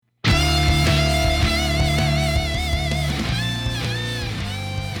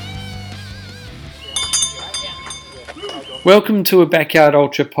Welcome to a Backyard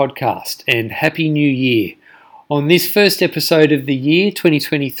Ultra podcast and Happy New Year. On this first episode of the year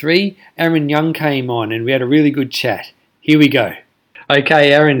 2023, Aaron Young came on and we had a really good chat. Here we go.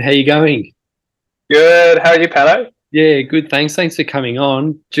 Okay, Aaron, how you going? Good. How are you, Pato? Yeah, good. Thanks for coming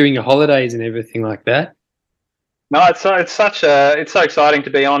on during your holidays and everything like that. No, it's so exciting to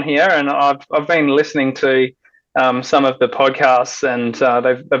be on here, and I've been listening to some of the podcasts, and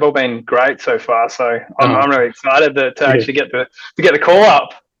they've all been great so far. So I'm really excited to actually get the call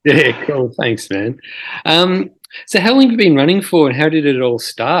up. Yeah, cool. Thanks, man. So how long have you been running for, and how did it all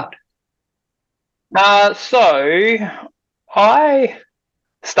start? So I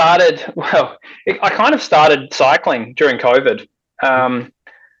started. I kind of started cycling during COVID.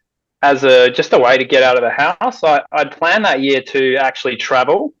 As just a way to get out of the house. I'd planned that year to actually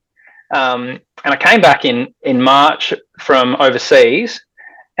travel, and I came back in March from overseas,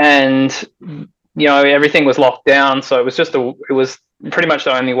 and everything was locked down, so it was pretty much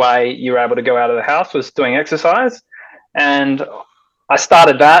the only way you were able to go out of the house was doing exercise. And I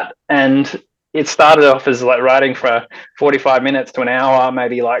started that, and it started off as like riding for 45 minutes to an hour,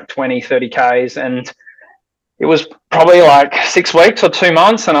 maybe like 20-30 Ks, and it was probably like 6 weeks or 2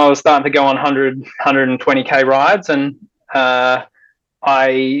 months, and I was starting to go on 120K rides. And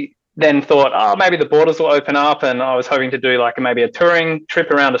I then thought, maybe the borders will open up, and I was hoping to do like maybe a touring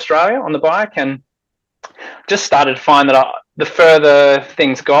trip around Australia on the bike, and just started to find that the further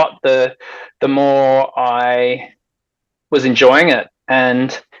things got, the more I was enjoying it.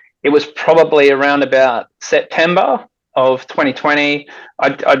 And it was probably around about September of 2020.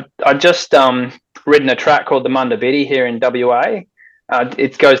 I just ridden a track called the Birdies here in WA.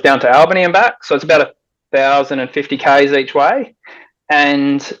 It goes down to Albany and back, so it's about 1,050 Ks each way.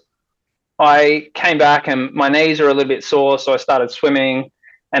 And I came back and my knees are a little bit sore, so I started swimming.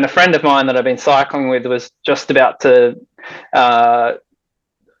 And a friend of mine that I've been cycling with was just about to, he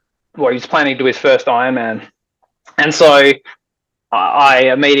was planning to do his first Ironman. And so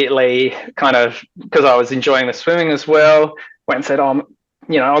I immediately kind of, because I was enjoying the swimming as well, went and said, I'll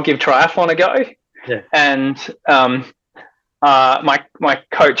give triathlon a go. Yeah. And my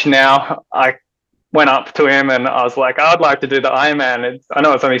coach now, I went up to him and I was like, I'd like to do the Ironman. I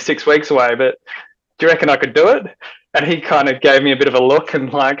know it's only 6 weeks away, but do you reckon I could do it? And he kind of gave me a bit of a look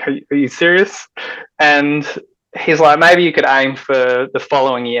and like, are you serious? And he's like, maybe you could aim for the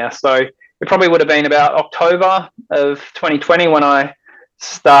following year. So it probably would have been about October of 2020 when I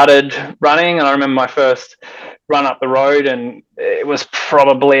started running. And I remember my first run up the road, and it was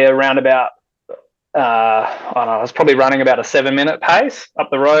probably around about, I was probably running about a 7-minute pace up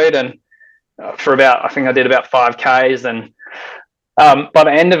the road, and I think I did about 5 Ks. And by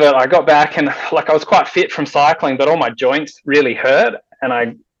the end of it, I got back and like I was quite fit from cycling, but all my joints really hurt. And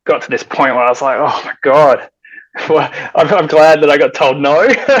I got to this point where I was like, oh my God, well, I'm glad that I got told no.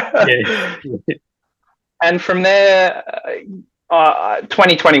 Yeah. And from there,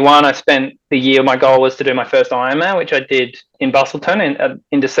 2021, I spent the year, my goal was to do my first Ironman, which I did in Busselton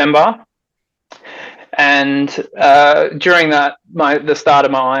in December. And during the start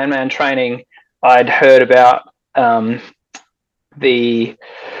of my Ironman training, I'd heard about the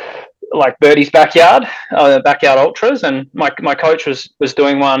Birdies backyard ultras, and my coach was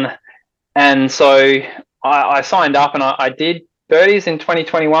doing one, and so I signed up and I did Birdies in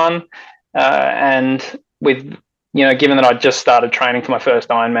 2021, and with given that I just started training for my first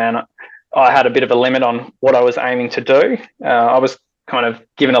Ironman, I had a bit of a limit on what I was aiming to do. I was kind of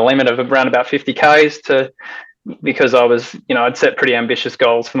given a limit of around about 50 Ks because I was, I'd set pretty ambitious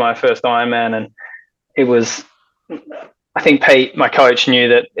goals for my first Ironman, and it was, I think Pete, my coach, knew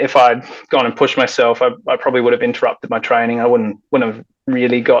that if I'd gone and pushed myself, I probably would have interrupted my training. I wouldn't have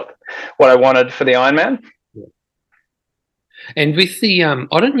really got what I wanted for the Ironman. Yeah. And with the,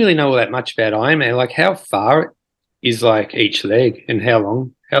 I don't really know all that much about Ironman. Like, how far is like each leg, and how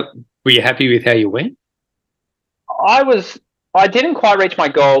long? Were you happy with how you went? I didn't quite reach my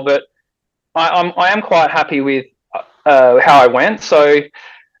goal, but I am quite happy with how I went. So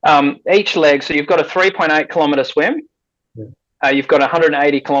each leg, so you've got a 3.8 kilometer swim, you've got a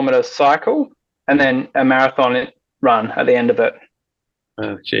 180 kilometer cycle, and then a marathon run at the end of it.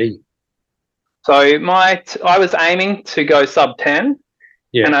 Oh, gee. So I was aiming to go sub 10,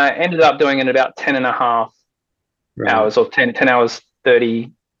 and I ended up doing it in about 10 and a half hours, or 10 hours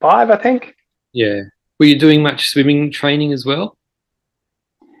 35, I think. Yeah. Were you doing much swimming training as well?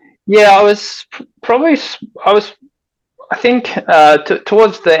 Yeah, I think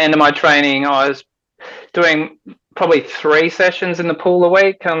towards the end of my training, I was doing probably 3 sessions in the pool a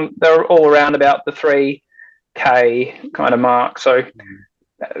week. They're all around about the 3K kind of mark. So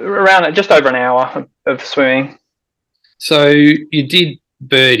around just over an hour of swimming. So you did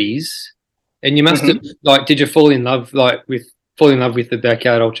Birdies, and you must have Hmm. did you fall in love with the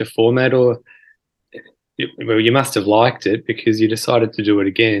backyard ultra format, or well, you must have liked it because you decided to do it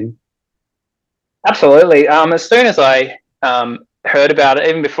again. Absolutely. As soon as I heard about it,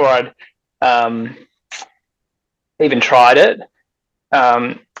 even before I'd um, even tried it,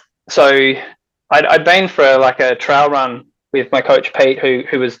 um, so I'd been for like a trail run with my coach Pete,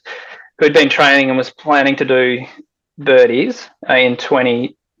 who'd been training and was planning to do birdies in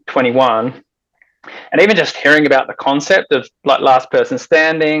 2021. And even just hearing about the concept of like last person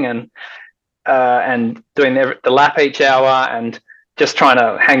standing and doing the lap each hour and just trying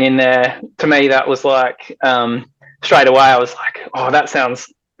to hang in there, to me that was like straight away I was like, oh, that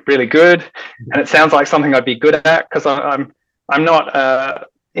sounds really good, and it sounds like something I'd be good at, because I'm not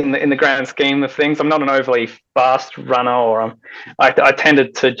in the grand scheme of things, I'm not an overly fast runner, or I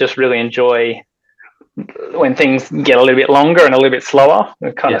tended to just really enjoy when things get a little bit longer and a little bit slower.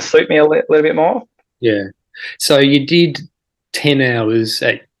 It kind Yeah, of suit me a little bit more. yeah. So you did 10 hours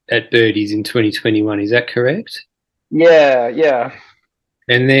at Birdies in 2021. Is that correct? Yeah, yeah.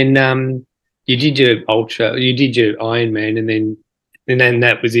 And then you did your ultra, you did your Ironman, and then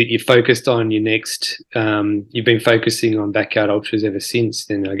that was it. You focused on your next. You've been focusing on backyard ultras ever since.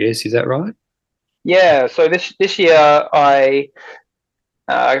 Then I guess is that right? Yeah, so this year I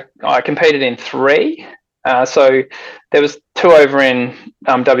competed in three. So there was two over in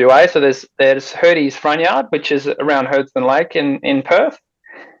WA. So there's Hurdy's front yard, which is around Herdston Lake in Perth,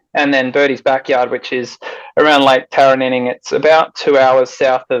 and then Birdie's backyard, which is around Lake Tarraninning. It's about 2 hours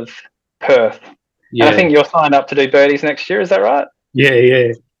south of Perth. And I Yeah, think you're signed up to do Birdies next year. Is that right? yeah,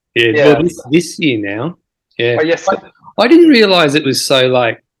 yeah, yeah. Well, Yeah. this year now, yeah. Oh yes. I didn't realize it was so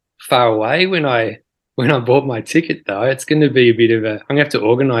like far away when I bought my ticket though. It's going to be a bit of a. I'm going to have to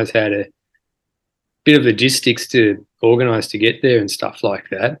organise how to bit of logistics to organise to get there and stuff like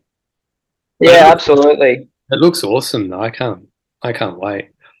that. But Yeah, absolutely. it looks awesome though. I can't wait.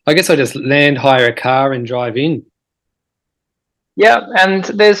 I guess I just land, hire a car, and drive in. Yeah, and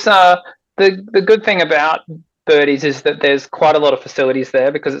there's the good thing about Birdies is that there's quite a lot of facilities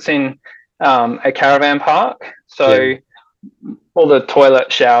there because it's in a caravan park. Yeah, So all the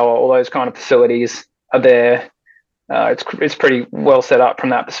toilet, shower, all those kind of facilities are there. It's pretty well set up from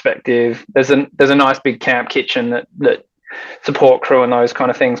that perspective. There's a nice big camp kitchen that support crew and those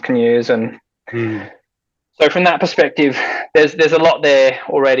kind of things can use, and mm, so from that perspective, there's a lot there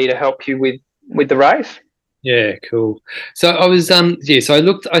already to help you with the race. yeah, cool. So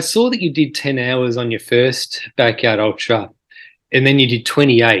I saw that you did 10 hours on your first backyard ultra, and then you did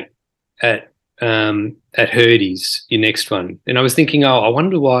 28 at Hurdy's, your next one. And I was thinking, oh, I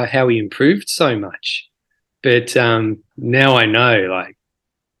wonder how he improved so much. But now I know, like,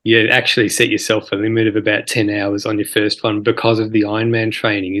 you actually set yourself a limit of about 10 hours on your first one because of the Ironman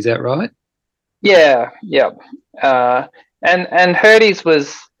training. Is that right? Yeah, yeah. Uh, and Hurdy's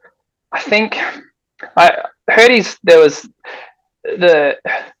was, I think, Hurdy's, there was the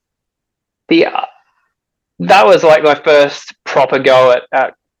the that was like my first proper go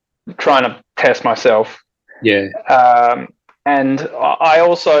at trying to test myself. Yeah. Um, and I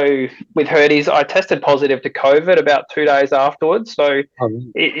also, with Hurdy's, I tested positive to COVID about 2 days afterwards. So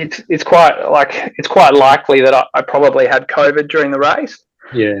Um, it's quite likely that I probably had COVID during the race.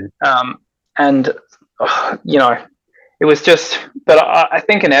 yeah. Um, and you know, it was just, but I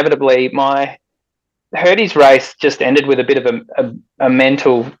think inevitably my Hurdy's race just ended with a bit of a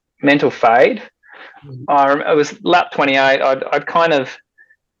mental fade. It was lap 28. I'd kind of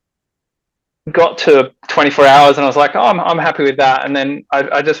got to 24 hours and I was like, oh, I'm happy with that. And then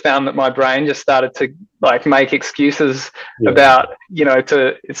I just found that my brain just started to like make excuses Yeah. about,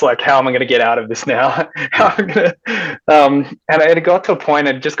 it's like, how am I going to get out of this now? How am I going to, and it got to a point,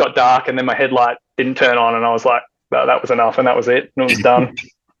 it just got dark and then my headlight didn't turn on and I was like, well, that was enough and that was it. And it was done.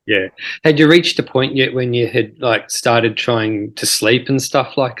 Yeah. Had you reached a point yet when you had like started trying to sleep and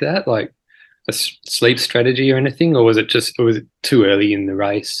stuff like that, like a sleep strategy or anything, or was it too early in the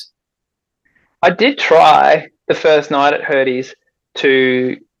race? I did try the first night at Hurdy's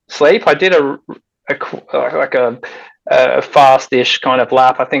to sleep. I did a fast-ish kind of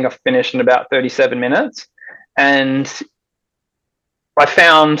lap. I think I finished in about 37 minutes, and I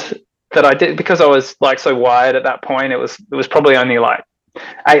found that I did, because I was like so wired at that point. It was probably only like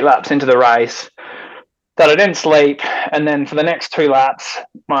 8 laps into the race that I didn't sleep, and then for the next 2 laps,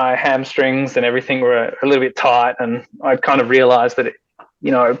 my hamstrings and everything were a little bit tight, and I kind of realised that it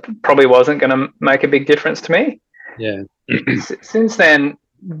probably wasn't going to make a big difference to me. Yeah. Since then,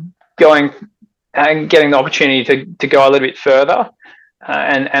 going and getting the opportunity to go a little bit further,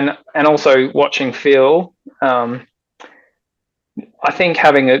 and also watching Phil, I think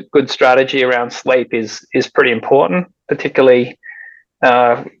having a good strategy around sleep is pretty important, particularly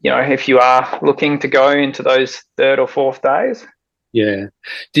if you are looking to go into those third or fourth days. Yeah.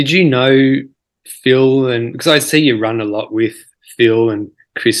 Did you know Phil, and because I see you run a lot with Phil and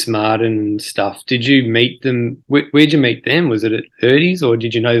Chris Martin and stuff. Did you meet them? Where'd you meet them? Was it at Birdies, or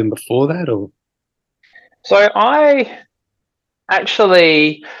did you know them before that? Or So I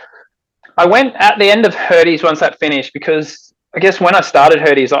went at the end of Birdies once that finished, because I guess when I started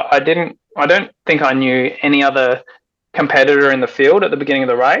Birdies, I don't think I knew any other competitor in the field at the beginning of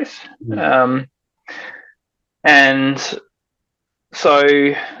the race. And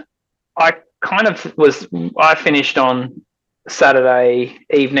so I finished on Saturday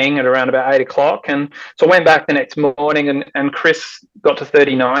evening at around about 8 o'clock. And so I went back the next morning, and Chris got to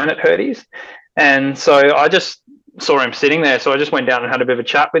 39 at Birdies. And so I just saw him sitting there. So I just went down and had a bit of a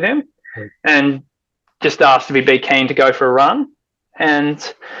chat with him and just asked if he'd be keen to go for a run.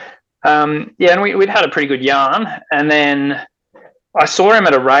 And and we'd had a pretty good yarn. And then I saw him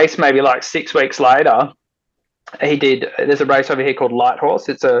at a race maybe like 6 weeks later. There's a race over here called Light Horse.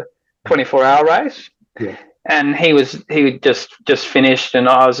 It's a 24-hour race. Yeah. And he just finished, and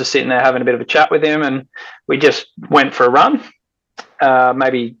I was just sitting there having a bit of a chat with him, and we just went for a run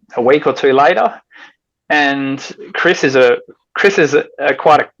maybe a week or two later. And Chris is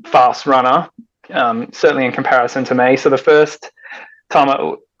quite a fast runner, certainly in comparison to me. So the first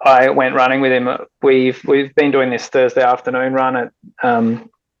time I went running with him, we've been doing this Thursday afternoon run at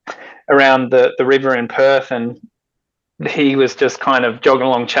around the river in Perth, and he was just kind of jogging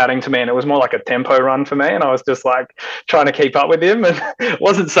along chatting to me, and it was more like a tempo run for me, and I was just like trying to keep up with him and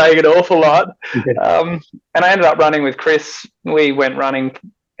wasn't saying an awful lot. And I ended up running with Chris. We went running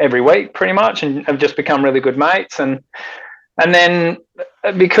every week pretty much, and have just become really good mates. And then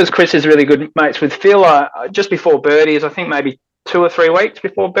because Chris is really good mates with Phil, just before Birdies, I think maybe 2 or 3 weeks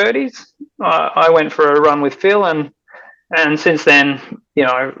before Birdies, I went for a run with Phil, and since then,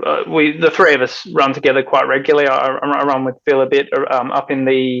 the three of us run together quite regularly. I run with Phil a bit up in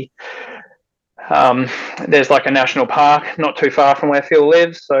the there's like a national park not too far from where Phil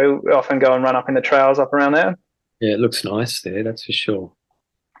lives, so we often go and run up in the trails up around there. Yeah, it looks nice there, that's for sure.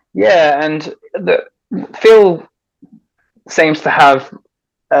 Yeah, and Phil seems to have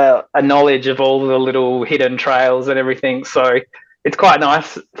a knowledge of all the little hidden trails and everything, so it's quite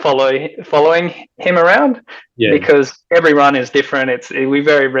nice following him around, because every run is different. We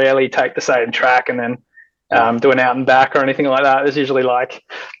very rarely take the same track and then do an out and back or anything like that. There's usually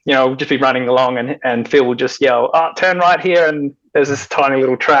we'll just be running along, and Phil will just yell, "Oh, turn right here," and there's this tiny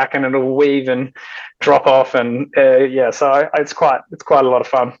little track, and it'll weave and drop off, and so it's quite a lot of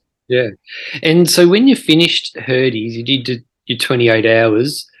fun. Yeah, and so when you finished Birdies, you did your 28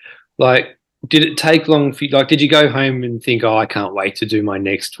 hours. Like, did it take long for you? Like, did you go home and think, "Oh, I can't wait to do my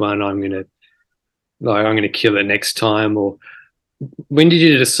next one. I'm gonna kill it next time"? Or when did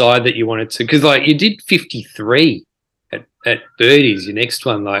you decide that you wanted to? Because you did 53 at Birdies, your next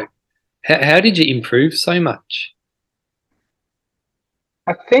one. Like, how did you improve so much?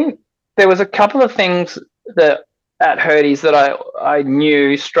 I think there was a couple of things that at Birdies that I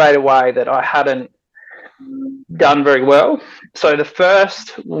knew straight away that I hadn't done very well. So the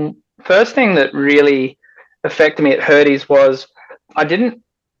first thing that really affected me at Birdies was I didn't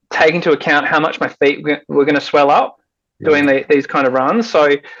take into account how much my feet were going to swell up doing these kind of runs.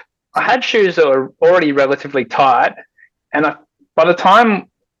 So I had shoes that were already relatively tight, and by the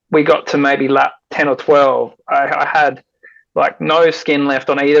time we got to maybe lap 10 or 12, I had no skin left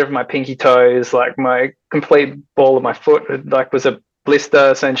on either of my pinky toes. My complete ball of my foot was a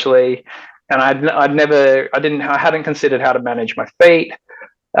blister essentially, and I hadn't considered how to manage my feet.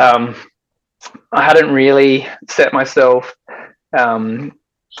 I hadn't really set myself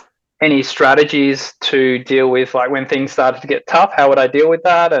any strategies to deal with when things started to get tough. How would I deal with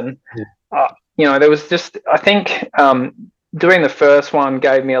that? And there was just, I think doing the first one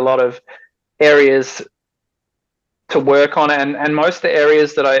gave me a lot of areas to work on, and most of the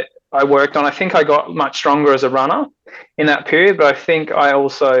areas that I worked on, I think I got much stronger as a runner in that period. But I think I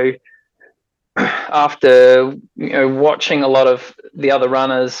also, after watching a lot of the other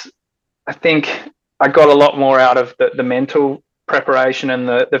runners, I think I got a lot more out of the mental preparation and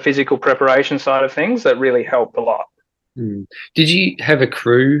the physical preparation side of things that really helped a lot. Did you have a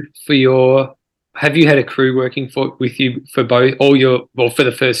crew have you had a crew working with you for both for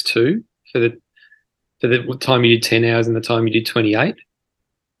the first two, for the time you did 10 hours and the time you did 28?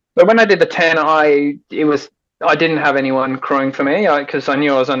 But when I did the 10, I didn't have anyone crewing for me, because I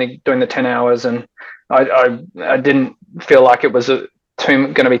knew I was only doing the 10 hours, and I didn't feel like it was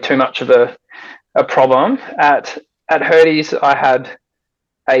going to be too much of a problem. At at Birdies, I had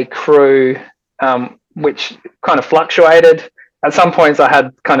a crew which kind of fluctuated. At some points, I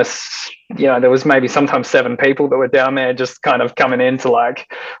had kind of, there was maybe sometimes 7 people that were down there just kind of coming in to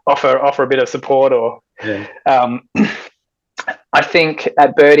like offer a bit of support. Or I think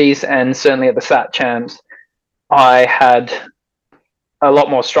at Birdies and certainly at the Sat Champs, I had a lot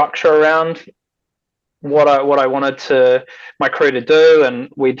more structure around what I wanted my crew to do, and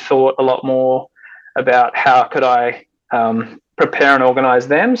we'd thought a lot more about how could I prepare and organize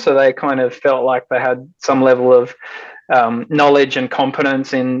them so they kind of felt like they had some level of knowledge and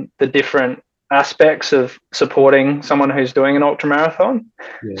competence in the different aspects of supporting someone who's doing an ultra marathon.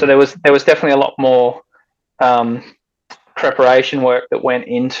 So there was definitely a lot more preparation work that went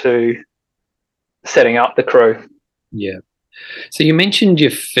into setting up the crew. Yeah. So you mentioned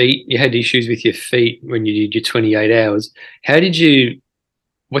your feet. You had issues with your feet when you did your 28 hours.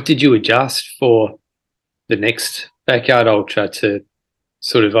 What did you adjust for the next backyard ultra to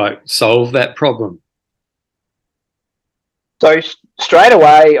sort of like solve that problem? So straight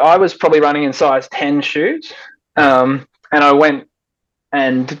away, I was probably running in size 10 shoes. And I went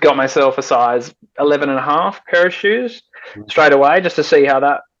and got myself a size 11 and a half pair of shoes straight away, just to see how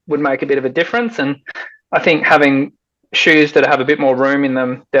that would make a bit of a difference. And I think having shoes that have a bit more room in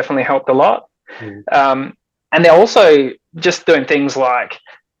them definitely helped a lot. And they're also just doing things like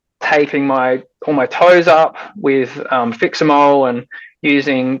taping all my toes up with Fixamol and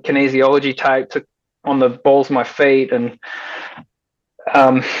using kinesiology tape on the balls of my feet, and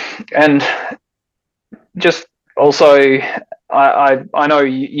just also I know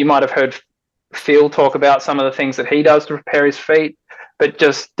you might have heard Phil talk about some of the things that he does to prepare his feet, but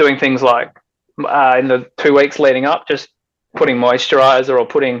just doing things like in the 2 weeks leading up, just putting moisturizer or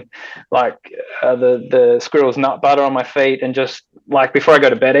putting like the squirrel's nut butter on my feet, and just like before I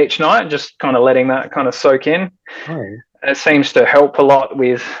go to bed each night, just kind of letting that kind of soak in. It seems to help a lot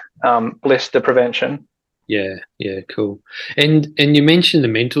with blister prevention. Yeah, cool. And you mentioned the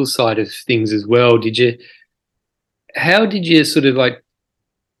mental side of things as well. How did you sort of like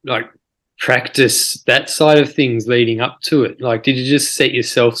practice that side of things leading up to it? Like, did you just set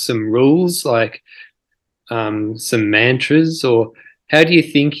yourself some rules, like some mantras, or how do you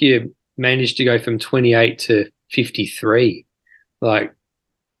think you managed to go from 28 to 53? Like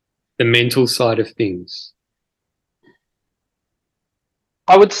the mental side of things.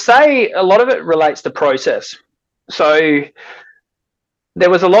 I would say a lot of it relates to process. So there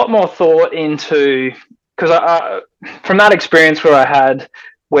was a lot more thought into, because from that experience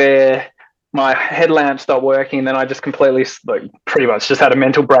where my headlamp stopped working, then I just completely, pretty much just had a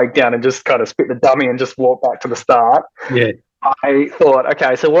mental breakdown and just kind of spit the dummy and just walked back to the start. Yeah. I thought,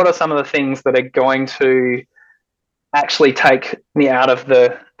 okay, so what are some of the things that are going to actually take me out of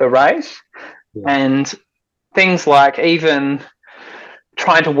the race? Yeah. And things like even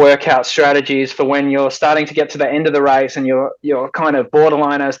trying to work out strategies for when you're starting to get to the end of the race and you're kind of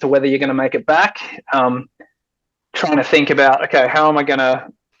borderline as to whether you're going to make it back. Trying to think about, okay, how am I going to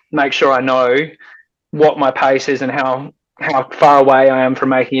make sure I know what my pace is and how far away I am from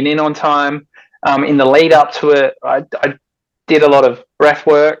making it in on time. In the lead up to it, I did a lot of breath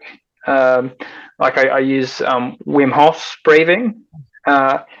work. Like I use Wim Hof's breathing.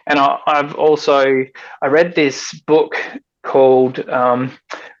 And I read this book called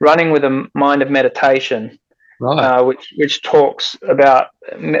Running with a Mind of Meditation, right. Which talks about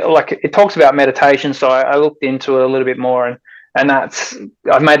meditation. So I looked into it a little bit more, and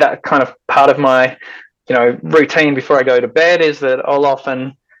I've made that kind of part of my routine before I go to bed, is that I'll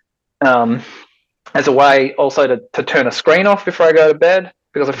often as a way also to turn a screen off before I go to bed,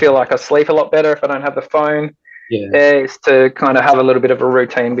 because I feel like I sleep a lot better if I don't have the phone. Is to kind of have a little bit of a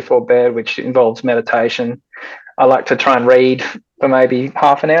routine before bed, which involves meditation. I like to try and read for maybe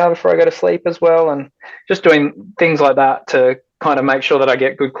half an hour before I go to sleep as well, and just doing things like that to kind of make sure that I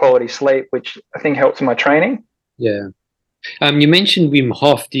get good quality sleep, which I think helps in my training. Yeah. You mentioned Wim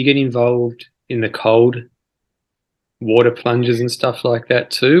Hof. Do you get involved in the cold water plunges and stuff like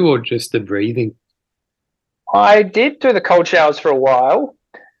that too, or just the breathing? I did do the cold showers for a while,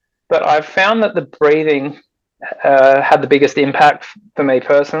 but I've found that the breathing had the biggest impact for me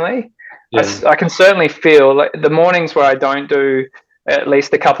personally. Yeah. I can certainly feel like the mornings where I don't do at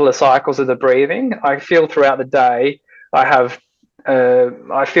least a couple of cycles of the breathing, I feel throughout the day I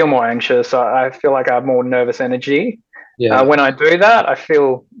feel more anxious. I feel like I have more nervous energy. Yeah. When I do that, I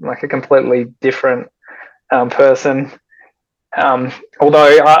feel like a completely different person.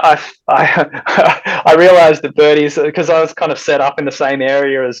 Although I realised that Birdies, because I was kind of set up in the same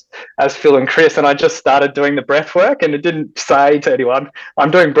area as Phil and Chris, and I just started doing the breath work, and it didn't say to anyone,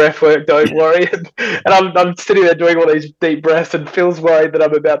 "I'm doing breath work, don't worry." And I'm sitting there doing all these deep breaths, and Phil's worried that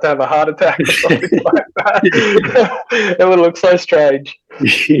I'm about to have a heart attack or something like that. It would look so strange.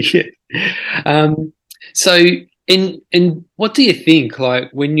 So, in what do you think? Like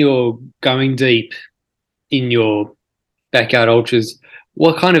when you're going deep in your backyard ultras,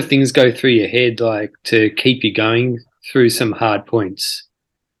 what kind of things go through your head, like to keep you going through some hard points?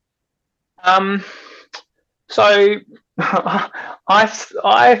 So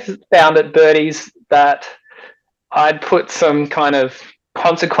I found at Birdies that I'd put some kind of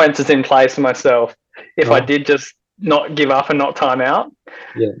consequences in place for myself if I did just not give up and not time out.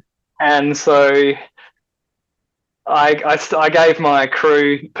 Yeah. And so I gave my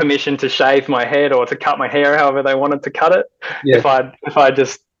crew permission to shave my head or to cut my hair however they wanted to cut it. Yeah. If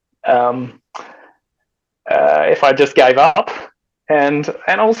I just gave up, and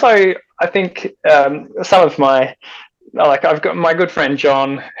also I think some of my, like, I've got my good friend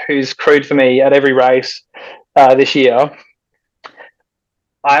John who's crewed for me at every race this year.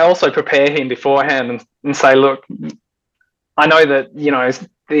 I also prepare him beforehand and say, look, I know that, you know,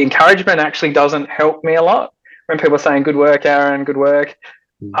 the encouragement actually doesn't help me a lot. When people are saying, good work, Aaron, good work,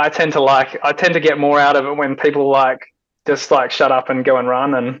 I tend to get more out of it when people just shut up and go and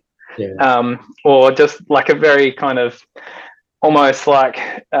run, and or just like a very kind of almost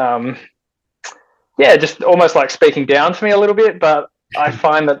just almost like speaking down to me a little bit. But I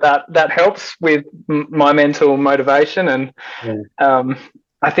find that helps with my mental motivation. And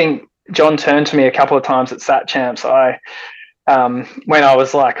I think John turned to me a couple of times at Sat Champs. When I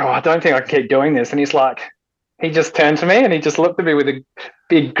was like, I don't think I can keep doing this. And he just turned to me and he just looked at me with a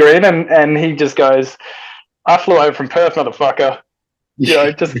big grin, and he just goes, I flew over from Perth, motherfucker. You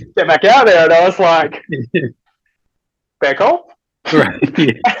know, just get back out there. And I was like, fair call. Right.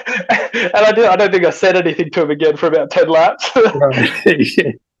 Yeah. And I don't think I said anything to him again for about 10 laps.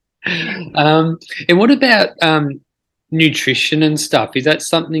 Right. And what about nutrition and stuff? Is that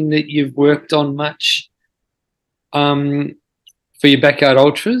something that you've worked on much for your backyard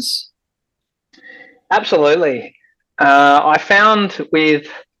ultras? Absolutely. I found with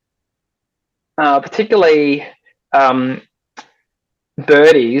particularly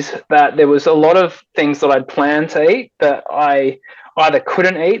Birdies that there was a lot of things that I'd planned to eat that I either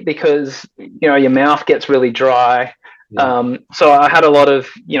couldn't eat because, you know, your mouth gets really dry. Yeah. So I had a lot of,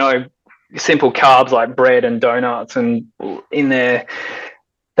 you know, simple carbs like bread and donuts and in there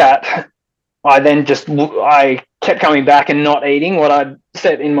that I kept coming back and not eating what I'd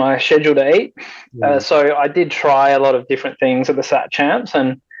set in my schedule to eat. Yeah. So I did try a lot of different things at the Sat Champs,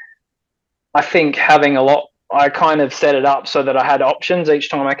 and I think I kind of set it up so that I had options each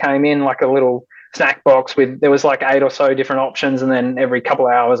time I came in, like a little snack box there was like 8 or so different options, and then every couple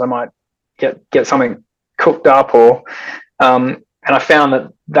of hours I might get something cooked up and I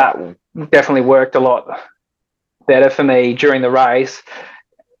found that definitely worked a lot better for me during the race.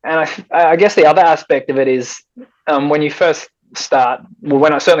 And I guess the other aspect of it is when you first start,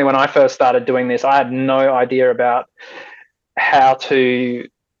 when I first started doing this, I had no idea about how to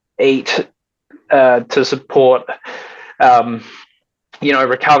eat to support, you know,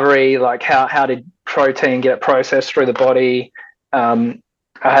 recovery, like how did protein get processed through the body. I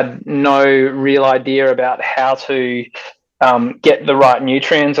had no real idea about how to get the right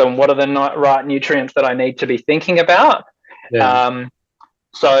nutrients and what are the right nutrients that I need to be thinking about. Yeah.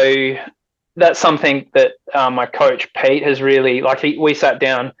 So that's something that my coach Pete has really, we sat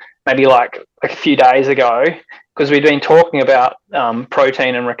down maybe like a few days ago because we'd been talking about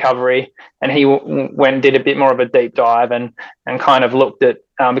protein and recovery, and he went and did a bit more of a deep dive and kind of looked at,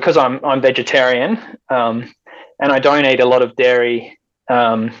 because I'm vegetarian and I don't eat a lot of dairy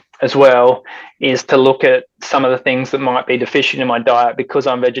as well, is to look at some of the things that might be deficient in my diet because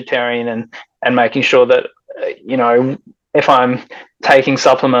I'm vegetarian, and making sure that, you know, if I'm taking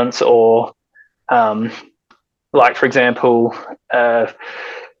supplements or like, for example,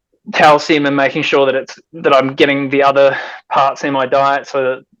 calcium, and making sure that I'm getting the other parts in my diet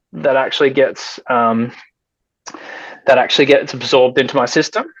so that actually gets absorbed into my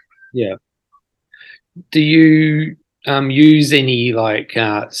system. Yeah. Do you use any like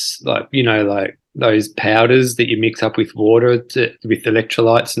you know, like those powders that you mix up with water with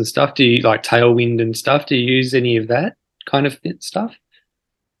electrolytes and stuff? Do you like Tailwind and stuff? Do you use any of that kind of stuff?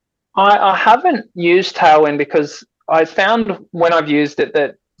 I haven't used Tailwind because I found when I've used it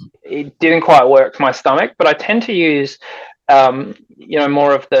that it didn't quite work for my stomach, but I tend to use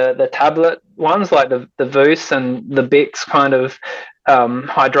more of the tablet ones like the Voos and the Bix kind of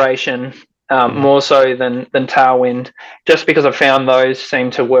hydration, more so than Tailwind, just because I found those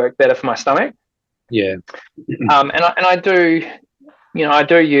seem to work better for my stomach. Yeah. And I do, I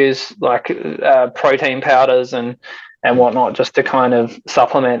do use like protein powders and whatnot just to kind of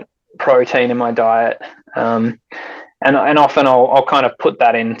supplement protein in my diet. And often I'll kind of put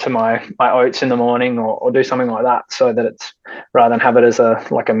that into my oats in the morning or do something like that, so that it's, rather than have it as a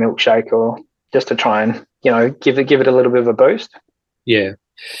milkshake, or just to try and give it a little bit of a boost. Yeah.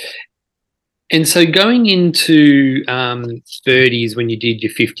 And so going into Birdies, when you did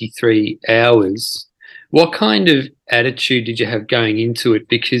your 53 hours, what kind of attitude did you have going into it?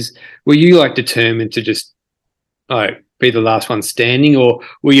 Because were you like determined to just be the last one standing, or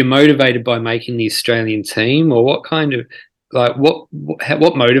were you motivated by making the Australian team, or what kind of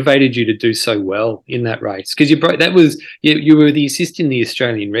what motivated you to do so well in that race? Because you were the assist in the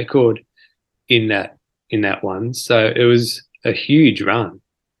Australian record in that one, so it was a huge run.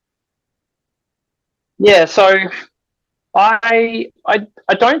 Yeah, so I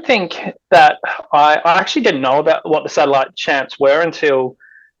don't think that I actually didn't know about what the satellite champs were until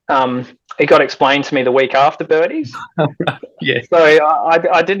it got explained to me the week after Birdies. Yeah. So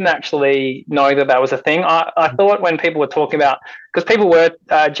I didn't actually know that was a thing. I thought when people were talking about, because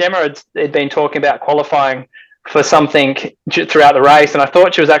Gemma had been talking about qualifying for something throughout the race, and I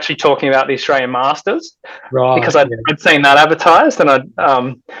thought she was actually talking about the Australian Masters, right? Because I'd seen that advertised, and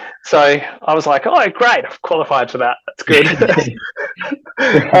so I was like, oh great, I've qualified for that. That's good.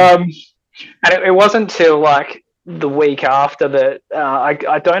 And it wasn't till like the week after that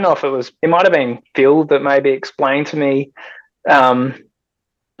I don't know if it might have been Phil that maybe explained to me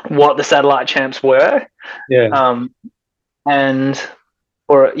what the satellite champs were. Yeah.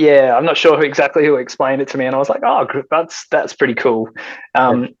 I'm not sure who explained it to me, and I was like, oh, that's pretty cool.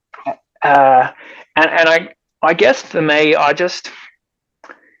 And I guess for me,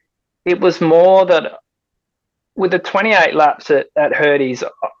 it was more that with the 28 laps at Birdies,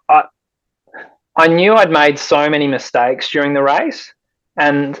 I knew I'd made so many mistakes during the race,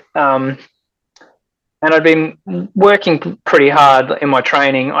 and I'd been working pretty hard in my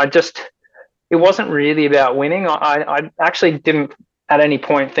training. It wasn't really about winning. I actually didn't at any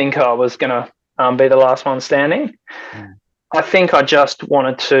point think I was going to be the last one standing. I think I just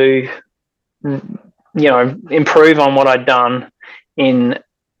wanted to, improve on what I'd done in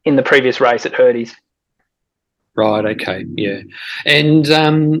the previous race at Birdies. Right. Okay. Yeah.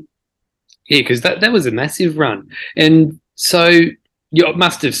 And because that was a massive run, and so you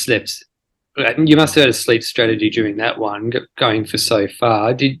must have slept. You must have had a sleep strategy during that one, going for so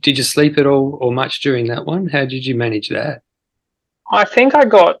far. Did you sleep at all or much during that one? How did you manage that? I think I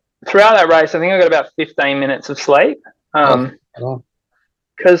got, throughout that race, I think I got about 15 minutes of sleep.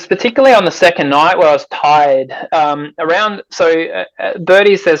 Because particularly on the second night where I was tired,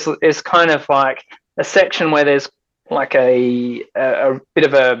 Birdies, there's kind of like a section where there's like a bit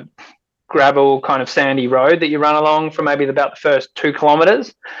of a gravel kind of sandy road that you run along for maybe about the first 2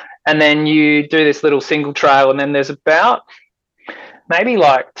 kilometers. And then you do this little single trail, and then there's about maybe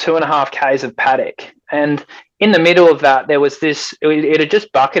like 2.5 Ks of paddock. And in the middle of that, there was this, it had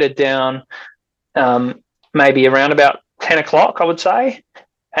just bucketed down maybe around about 10 o'clock, I would say.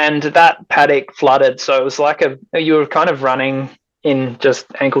 And that paddock flooded. So it was like you were kind of running in just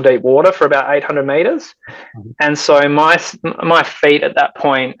ankle deep water for about 800 meters. And so my feet at that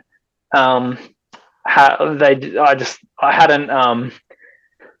point, I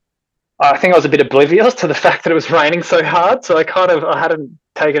think I was a bit oblivious to the fact that it was raining so hard. So I hadn't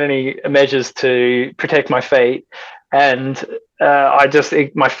taken any measures to protect my feet. And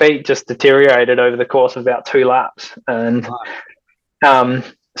my feet just deteriorated over the course of about 2 laps. And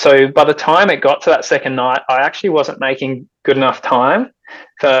so by the time it got to that second night, I actually wasn't making good enough time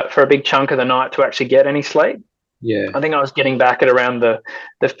for a big chunk of the night to actually get any sleep. Yeah. I think I was getting back at around the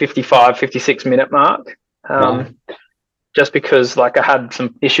 55, 56 minute mark. Just because like I had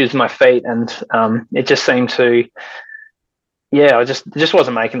some issues with my feet, and it just seemed to, I just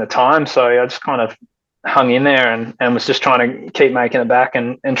wasn't making the time. So I just kind of hung in there and was just trying to keep making it back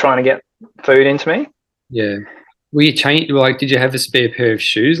and trying to get food into me. Yeah. Were you did you have a spare pair of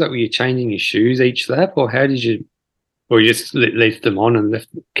shoes? Like, were you changing your shoes each lap, or how did you, or you just left them on and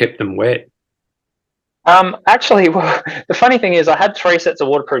kept them wet? Actually, well, the funny thing is I had 3 sets of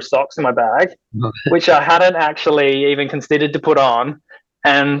waterproof socks in my bag, which I hadn't actually even considered to put on.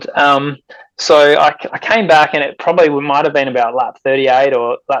 And so I came back, and it probably might have been about lap 38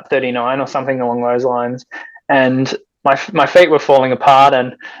 or lap 39 or something along those lines. And my feet were falling apart,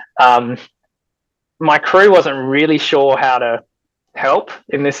 and my crew wasn't really sure how to help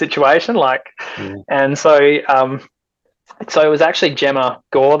in this situation. And so it was actually Gemma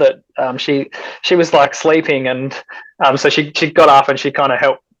Gore that she was like sleeping, and so she got up and she kind of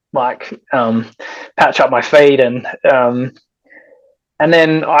helped patch up my feet, and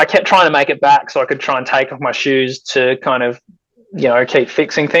then I kept trying to make it back so I could try and take off my shoes to kind of, keep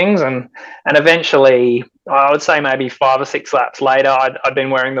fixing things. And eventually, I would say maybe 5 or 6 laps later, I'd been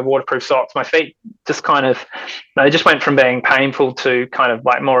wearing the waterproof socks. My feet just kind of, they just went from being painful to kind of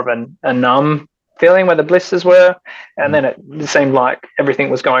like more of a numb feeling where the blisters were. And then it seemed like everything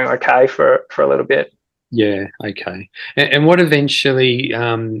was going okay for a little bit. Yeah, okay. And what eventually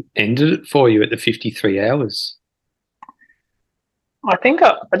ended it for you at the 53 hours? I think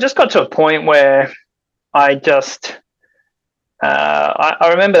I just got to a point where I just, I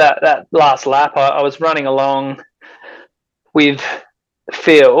remember that last lap, I was running along with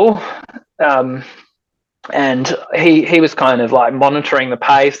Phil, and he was kind of like monitoring the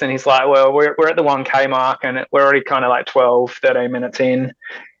pace, and he's like, well, we're at the 1K mark and we're already kind of like 12, 13 minutes in.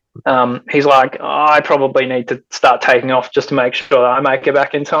 He's like, I probably need to start taking off just to make sure that I make it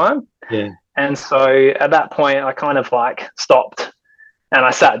back in time. Yeah. And so at that point, I kind of like stopped and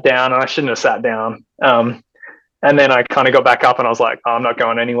I sat down, and I shouldn't have sat down. And then I kind of got back up and I was like, oh, I'm not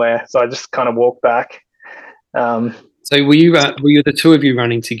going anywhere. So I just kind of walked back. So were you the two of you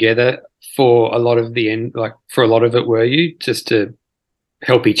running together for a lot of the end, like for a lot of it, were you, just to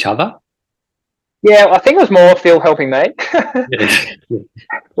help each other? Yeah, I think it was more Phil helping me. Yeah.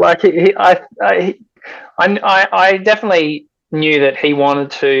 Like I definitely knew that he wanted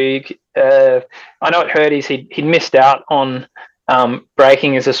to. I know at Birdies he'd missed out on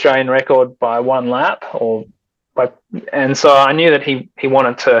breaking his Australian record by 1 lap, and so I knew that he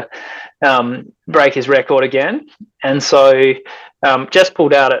wanted to break his record again. And so Jess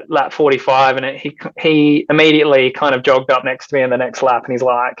pulled out at lap 45, and he immediately kind of jogged up next to me in the next lap, and he's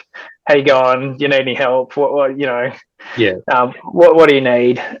like, "How you going? You need any help? What Yeah. What do you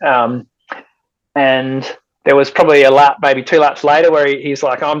need?" And there was probably a lap, maybe 2 laps later, where he's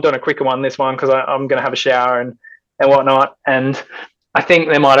like, "I'm doing a quicker one this one because I'm going to have a shower and whatnot." And I think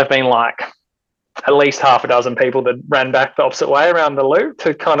there might have been like at least half a dozen people that ran back the opposite way around the loop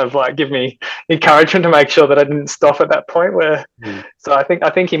to kind of like give me encouragement to make sure that I didn't stop at that point. So I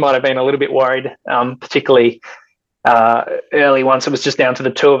think he might have been a little bit worried, particularly early, once it was just down to the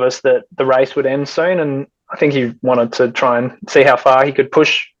 2 of us, that the race would end soon. And I think he wanted to try and see how far he could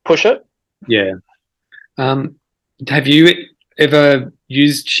push it. Yeah. Have you ever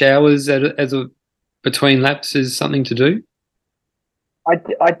used showers as a between laps as something to do?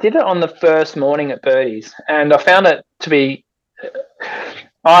 I did it on the first morning at Birdies, and I found it to be.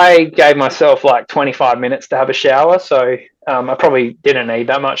 I gave myself like 25 minutes to have a shower, so I probably didn't need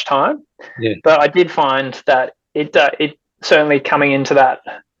that much time. Yeah. But I did find that it certainly coming into that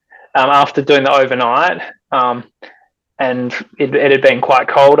after doing the overnight, and it had been quite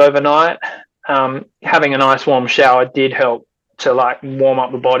cold overnight. Having a nice warm shower did help to like warm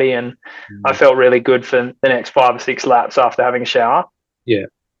up the body, and I felt really good for the next 5 or 6 laps after having a shower. Yeah.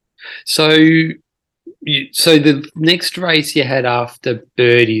 So the next race you had after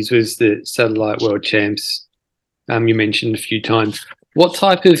Birdies was the Satellite World Champs. You mentioned a few times. What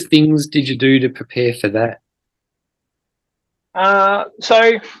type of things did you do to prepare for that?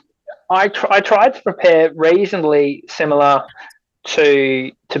 So I tried to prepare reasonably similar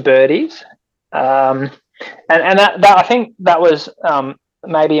to Birdies, and that I think that was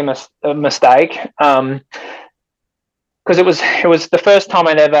maybe a mistake. Because it was the first time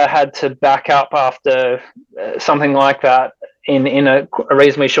I'd ever had to back up after something like that in a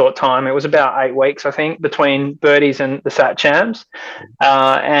reasonably short time. It was about 8 weeks, I think, between Birdies and the Sat Champs,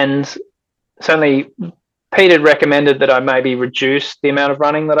 and certainly Pete had recommended that I maybe reduce the amount of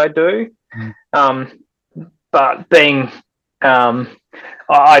running that I do. But being, I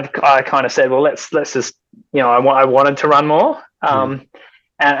kind of said, well, let's just, I wanted to run more, and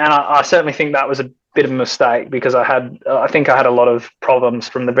I certainly think that was a bit of a mistake, because I think I had a lot of problems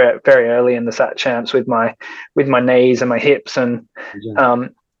from the very, very early in the Sat Champs with my knees and my hips, and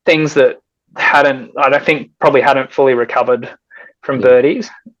things that I don't think probably hadn't fully recovered from Birdies.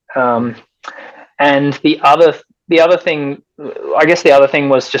 And the other thing, I guess the other thing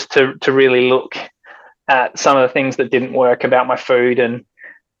was just to really look at some of the things that didn't work about my food and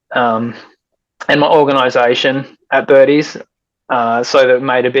my organisation at Birdies. So that it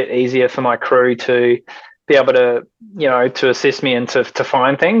made it a bit easier for my crew to be able to, to assist me and to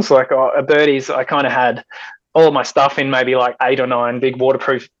find things. Like at Birdies, I kind of had all of my stuff in maybe like 8 or 9 big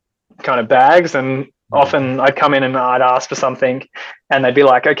waterproof kind of bags, and Often I'd come in and I'd ask for something, and they'd be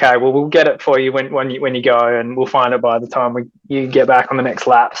like, "Okay, well, we'll get it for you when you go, and we'll find it by the time you get back on the next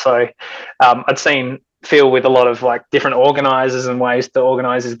lap." So I'd seen Phil with a lot of like different organizers and ways to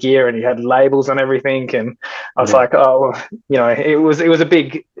organize his gear, and he had labels on everything, and I was like, "Oh, well, it was a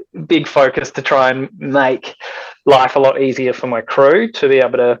big focus to try and make life a lot easier for my crew to be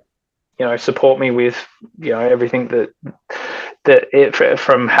able to support me with everything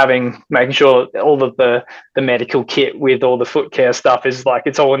from making sure all of the medical kit with all the foot care stuff is like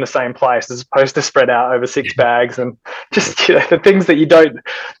it's all in the same place as opposed to spread out over 6 bags, and just the things that you don't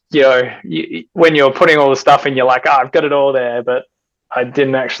when you're putting all the stuff in, you're like, I've got it all there, but I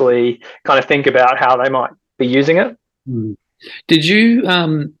didn't actually kind of think about how they might be using it. Did you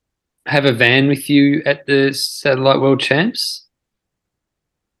have a van with you at the Satellite World Champs?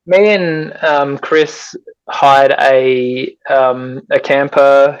 Me and Chris hired a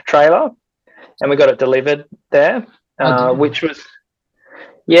camper trailer, and we got it delivered there, which was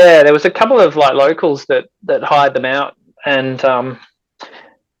there was a couple of like locals that hired them out, and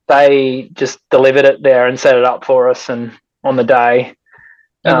they just delivered it there and set it up for us, and on the day.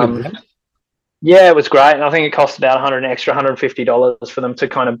 Yeah, it was great, and I think it cost about $150 for them to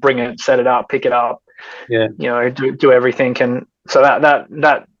kind of bring it, set it up, pick it up, do everything, and so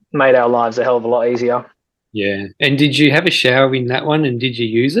that made our lives a hell of a lot easier. Yeah, and did you have a shower in that one, and did you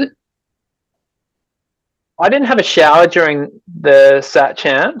use it? I didn't have a shower during the Sat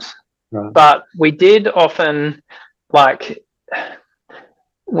Champs, right. But we did often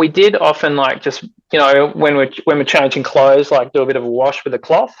just when we're changing clothes, like do a bit of a wash with a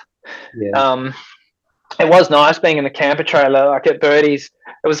cloth. Yeah. It was nice being in the camper trailer. Like at Birdies,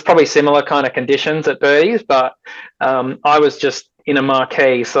 it was probably similar kind of conditions at Birdies, but I was just in a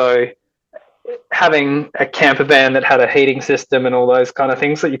marquee, so having a camper van that had a heating system and all those kind of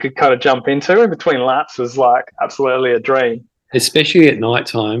things that you could kind of jump into in between laps was like absolutely a dream. Especially at night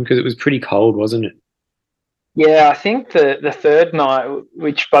time, because it was pretty cold, wasn't it? Yeah, I think the third night,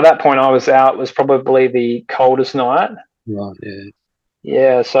 which by that point I was out, was probably the coldest night. Right, yeah.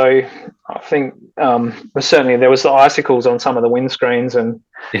 Yeah, so I think certainly there was the icicles on some of the windscreens, and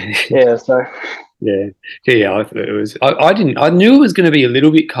yeah, so yeah. I thought it was. I knew it was going to be a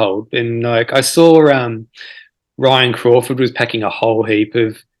little bit cold, and like I saw Ryan Crawford was packing a whole heap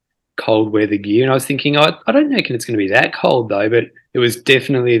of cold weather gear, and I was thinking, I don't reckon it's going to be that cold though, but it was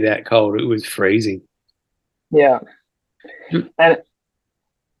definitely that cold. It was freezing. Yeah, and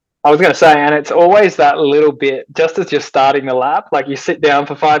I was going to say, and it's always that little bit, just as you're starting the lap, like you sit down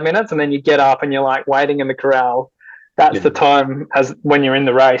for 5 minutes and then you get up and you're like waiting in the corral. That's the time as when you're in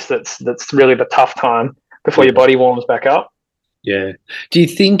the race. That's really the tough time before your body warms back up. Yeah. Do you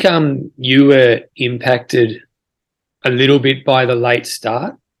think you were impacted a little bit by the late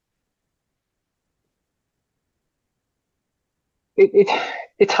start?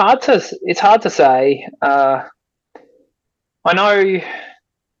 It's hard to say. I know.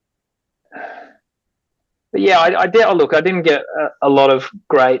 But yeah, I didn't get a lot of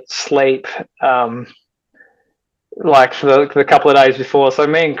great sleep, like for the couple of days before. So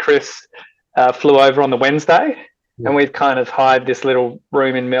me and Chris flew over on the Wednesday, and we'd kind of hired this little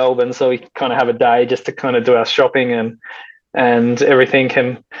room in Melbourne, so we could kind of have a day just to kind of do our shopping and everything.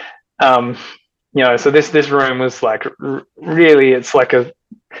 And so this room was like really, it's like a,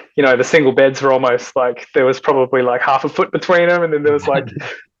 the single beds were almost like there was probably like half a foot between them, and then there was like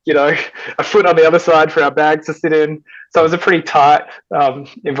a foot on the other side for our bags to sit in. So it was a pretty tight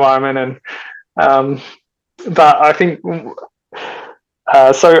environment, and but I think but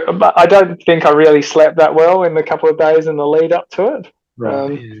I don't think I really slept that well in the couple of days in the lead up to it.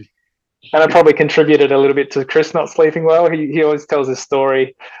 Right. And it probably contributed a little bit to Chris not sleeping well. He always tells this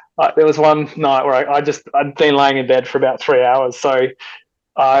story. There was one night where I'd been laying in bed for about 3 hours, so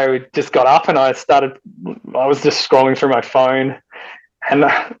I just got up and I was just scrolling through my phone, and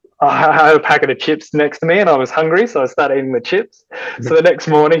I had a packet of chips next to me, and I was hungry, so I started eating the chips. So the next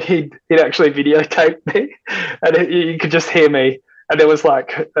morning, he'd actually videotaped me, and you could just hear me, and there was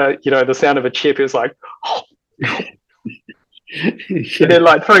like, the sound of a chip. It was like, and then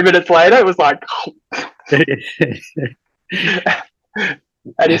like 3 minutes later, it was like,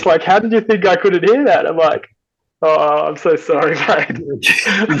 and he's like, "How did you think I couldn't hear that?" I'm like, "Oh, I'm so sorry, mate."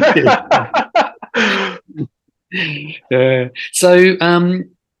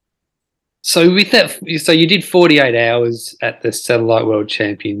 So with that, so you did 48 hours at the Satellite World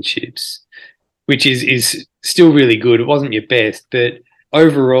Championships, which is still really good. It wasn't your best, but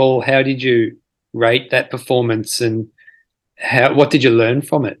overall, how did you rate that performance, and what did you learn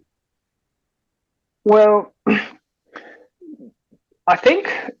from it? Well, I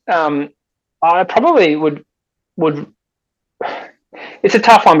think I probably would. It's a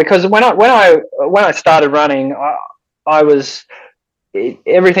tough one because when I started running, I was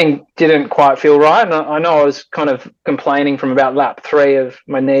everything didn't quite feel right, and I know I was kind of complaining from about lap 3 of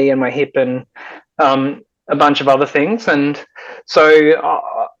my knee and my hip and a bunch of other things, and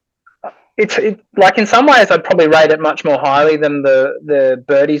so it's like in some ways I'd probably rate it much more highly than the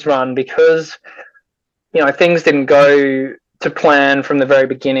Birdies run because things didn't go to plan from the very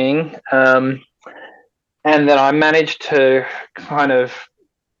beginning. And then I managed to kind of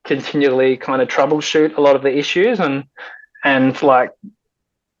continually kind of troubleshoot a lot of the issues and like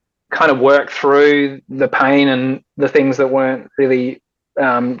kind of work through the pain and the things that weren't really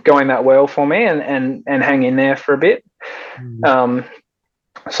going that well for me and hang in there for a bit.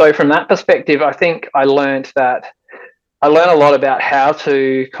 So from that perspective, I think I learned a lot about how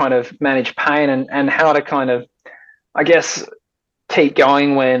to kind of manage pain and how to kind of, I guess, keep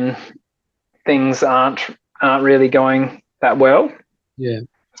going when things aren't really going that well. Yeah.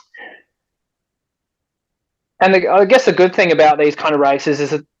 And I guess the good thing about these kind of races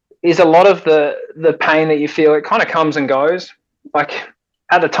is a lot of the pain that you feel, it kind of comes and goes. Like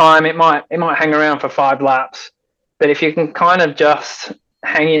at the time, it might hang around for 5 laps, but if you can kind of just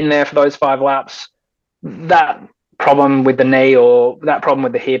hang in there for those 5 laps, that problem with the knee or that problem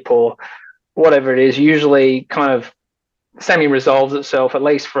with the hip or whatever it is usually kind of semi-resolves itself, at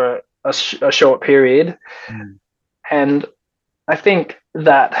least for a short period. And I think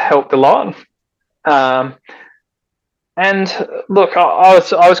that helped a lot. And look, I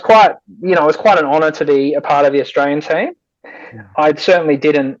was quite, it was quite an honour to be a part of the Australian team. Yeah. I certainly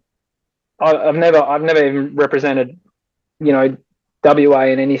didn't. I've never even represented, WA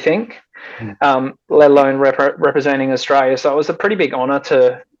in anything, let alone representing Australia. So it was a pretty big honour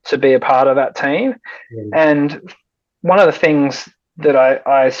to be a part of that team. Yeah. And one of the things that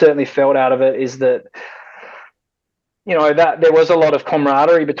I certainly felt out of it is that, that there was a lot of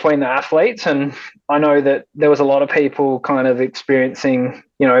camaraderie between the athletes. And I know that there was a lot of people kind of experiencing,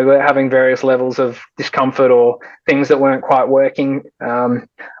 having various levels of discomfort or things that weren't quite working. I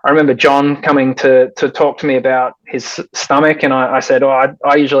remember John coming to talk to me about his stomach, and I said,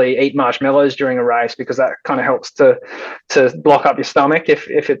 I usually eat marshmallows during a race because that kind of helps to block up your stomach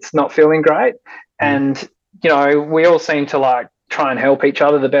if it's not feeling great. And, we all seemed to like try and help each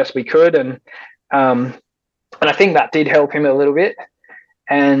other the best we could. And I think that did help him a little bit.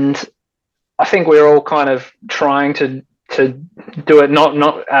 And I think we're all kind of trying to do it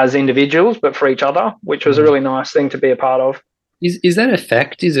not as individuals, but for each other, which was a really nice thing to be a part of. Is that a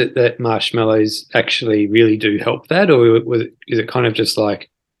fact? Is it that marshmallows actually really do help that, or is it kind of just like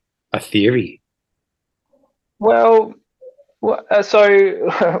a theory? Well,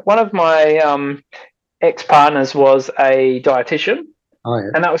 so one of my ex-partners was a dietitian. Oh, yeah.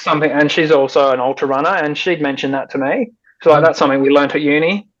 And that was something, and she's also an ultra runner, and she'd mentioned that to me. So that's something we learned at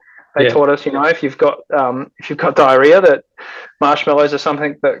uni. They taught us, if you've got diarrhea, that marshmallows are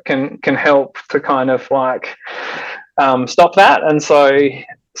something that can help to kind of like stop that. And so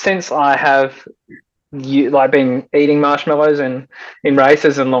since I have been eating marshmallows in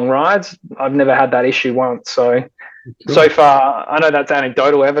races and long rides, I've never had that issue once. So so far, I know that's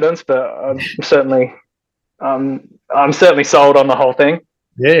anecdotal evidence, but I'm certainly sold on the whole thing.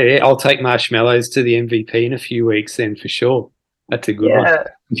 Yeah, I'll take marshmallows to the MVP in a few weeks then for sure. That's a good one.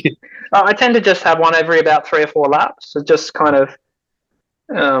 I tend to just have one every about 3 or 4 laps. So just kind of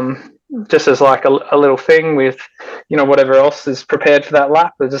just as like a little thing with, whatever else is prepared for that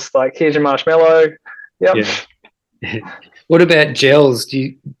lap. They're just like, here's your marshmallow. Yep. Yeah. What about gels?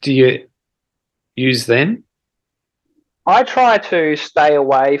 Do you use them? I try to stay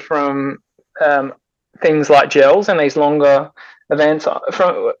away from things like gels and these longer events.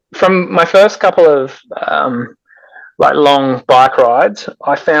 From my first couple of long bike rides,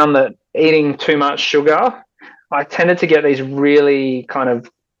 I found that eating too much sugar, I tended to get these really kind of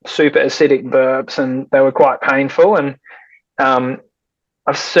super acidic burps, and they were quite painful. And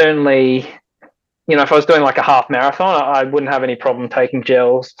I've certainly, if I was doing like a half marathon, I wouldn't have any problem taking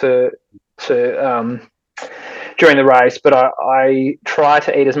gels to during the race. But I try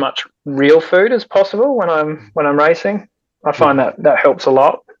to eat as much real food as possible when I'm racing. I find that helps a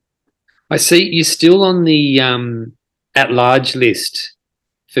lot. I see you're still on the at-large list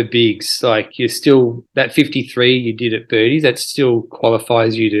for bigs. Like you're still, that 53 you did at Birdies, that still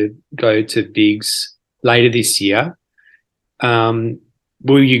qualifies you to go to bigs later this year.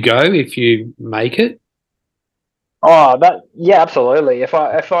 Will you go if you make it? Oh, absolutely. If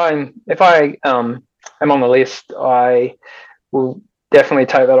I am on the list, I will definitely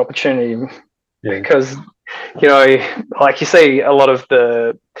take that opportunity because like you see a lot of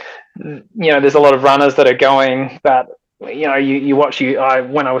the there's a lot of runners that are going that, you watch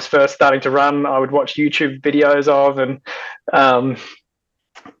when I was first starting to run, I would watch YouTube videos of, and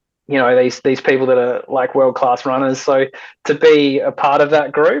these people that are like world-class runners. So to be a part of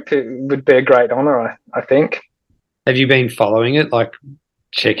that group, it would be a great honor, I think. Have you been following it, like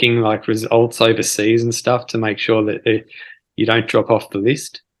checking like results overseas and stuff to make sure that you don't drop off the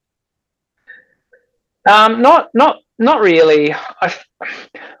list? Not really.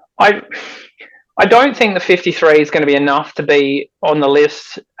 I I don't think the 53 is going to be enough to be on the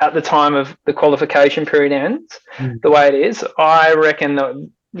list at the time of the qualification period ends. The way it is, I reckon that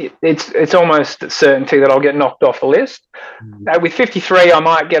it's almost certainty that I'll get knocked off the list. With 53, I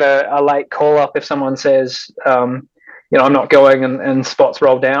might get a late call up if someone says, I'm not going, and spots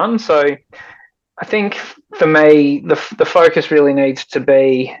roll down. So I think for me, the focus really needs to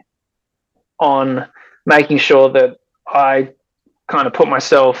be on making sure that I kind of put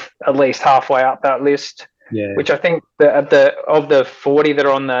myself at least halfway up that list. Yeah. Which I think of the 40 that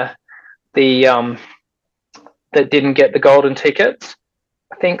are on the that didn't get the golden tickets,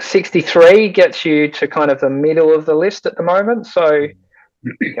 I think 63 gets you to kind of the middle of the list at the moment. So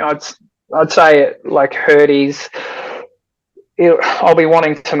I'd say like Birdies, I'll be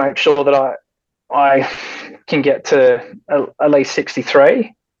wanting to make sure that I can get to at least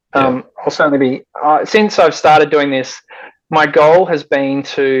 63. I'll certainly be since I've started doing this, my goal has been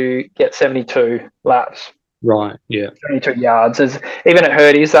to get 72 laps. Right. Yeah. 72 yards. Even at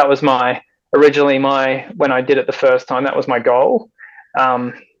Birdies, that was originally when I did it the first time, that was my goal.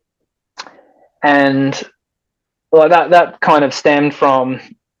 And like that kind of stemmed from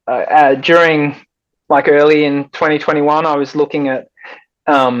during like early in 2021, I was looking at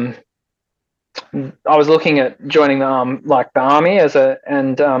joining the army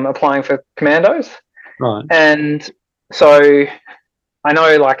and applying for commandos. Right. And so I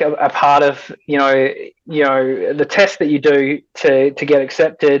know like a part of the test that you do to get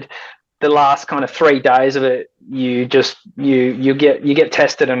accepted, the last kind of 3 days of it, you get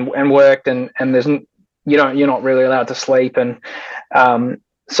tested and worked, and you're not really allowed to sleep. And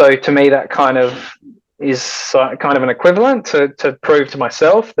so to me, that kind of is kind of an equivalent to prove to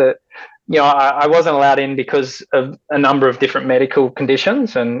myself that I wasn't allowed in because of a number of different medical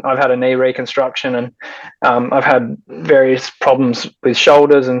conditions, and I've had a knee reconstruction, and I've had various problems with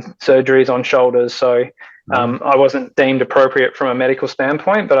shoulders and surgeries on shoulders. So I wasn't deemed appropriate from a medical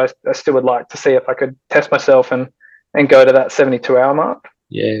standpoint, but I still would like to see if I could test myself and go to that 72-hour mark.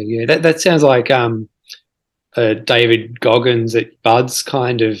 Yeah. That sounds like David Goggins at Bud's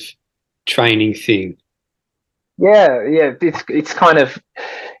kind of training thing. Yeah. It's kind of,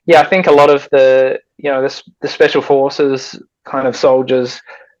 I think a lot of the special forces kind of soldiers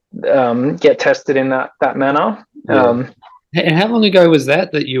get tested in that manner. Yeah. And how long ago was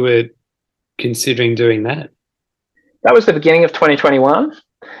that you were considering doing that? That was the beginning of 2021.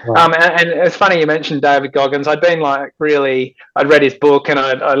 Right. And it's funny you mentioned David Goggins. I'd read his book, and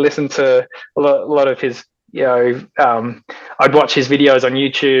I listened to a lot of his, I'd watch his videos on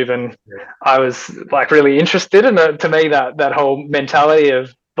YouTube, and I was like really interested in it. To me, that whole mentality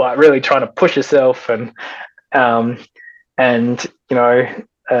of like really trying to push yourself and like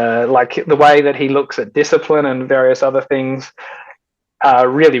the way that he looks at discipline and various other things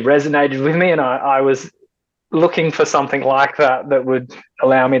really resonated with me, and I was looking for something like that would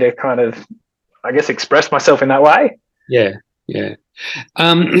allow me to kind of, I guess, express myself in that way. Yeah.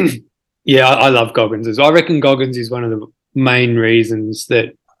 I love Goggins. I reckon Goggins is one of the main reasons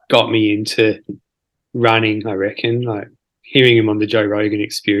that got me into running. I reckon, like hearing him on the Joe Rogan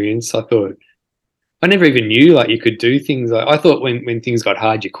Experience, I thought, I never even knew like you could do things. Like I thought when things got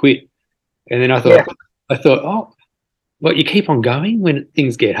hard, you quit, and then I thought, oh, well, you keep on going when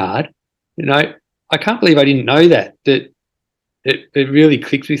things get hard. I can't believe I didn't know that it really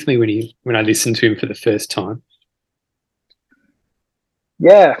clicked with me when I listened to him for the first time.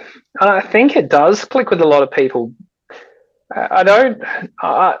 Yeah, and I think it does click with a lot of people.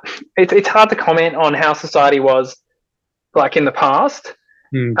 It's hard to comment on how society was like in the past,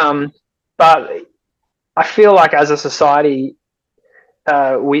 but I feel like as a society,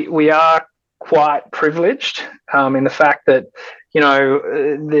 we are quite privileged in the fact that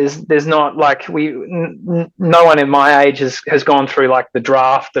there's not like no one in my age has gone through like the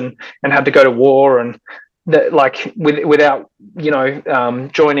draft and had to go to war, and that like without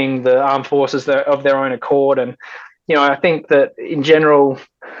joining the armed forces of their own accord. And I think that in general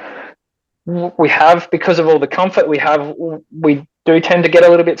we have, because of all the comfort we have, we do tend to get a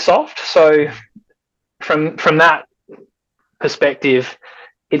little bit soft. So from that perspective,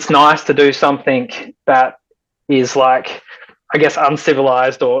 it's nice to do something that is like I guess,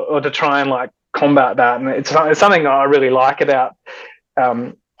 uncivilized, or to try and like combat that. And it's something I really like about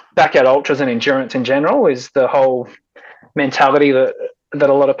backyard ultras and endurance in general, is the whole mentality that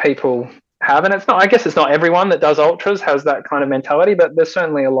a lot of people have. And it's not, I guess it's not everyone that does ultras has that kind of mentality, but there's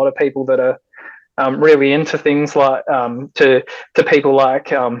certainly a lot of people that are really into things like to people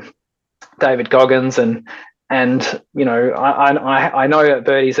like David Goggins, and I know at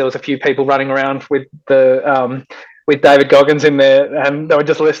Birdies there was a few people running around with David Goggins in there, and they were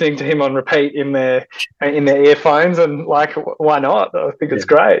just listening to him on repeat in their earphones, and like, why not? I think it's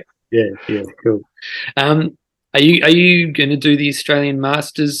great. Yeah, cool. Are you going to do the Australian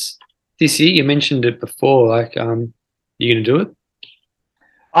Masters this year? You mentioned it before. Like, are you going to do it?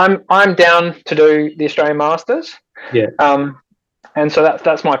 I'm down to do the Australian Masters. Yeah. And so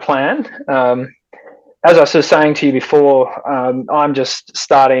that's my plan. As I was saying to you before, I'm just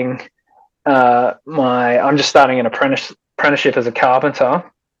starting an apprenticeship as a carpenter,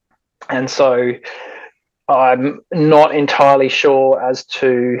 and so I'm not entirely sure as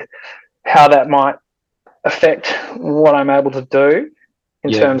to how that might affect what I'm able to do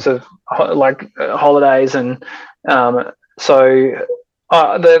in terms of like holidays. And so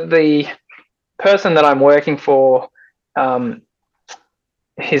the person that I'm working for,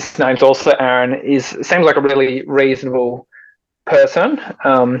 his name's also Aaron, seems like a really reasonable person,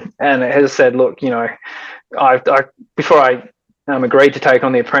 and has said, look, I before I agreed to take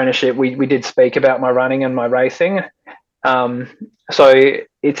on the apprenticeship, we did speak about my running and my racing. So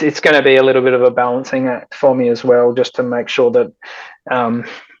it's going to be a little bit of a balancing act for me as well, just to make sure that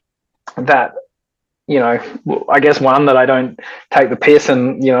that I guess, one, that I don't take the piss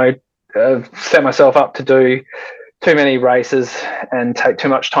and set myself up to do too many races and take too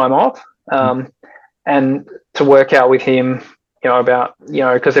much time off, and to work out with him about,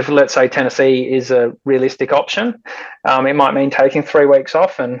 because if, let's say, Tennessee is a realistic option, it might mean taking 3 weeks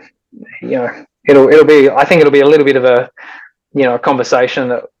off, and it'll be, I think it'll be a little bit of a a conversation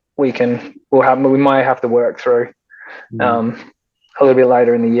that we might have to work through a little bit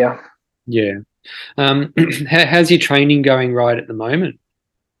later in the year. Yeah. How's your training going right at the moment?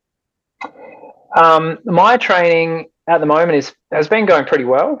 My training at the moment has been going pretty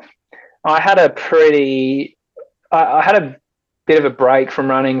well. I had a bit of a break from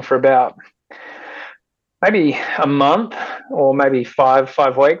running for about maybe a month, or maybe five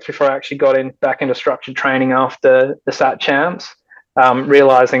weeks, before I actually got back into structured training after the SAT champs,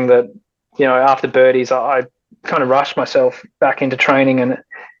 realizing that after Birdies I kind of rushed myself back into training, and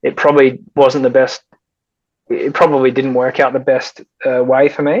it probably wasn't the best. It probably didn't work out the best way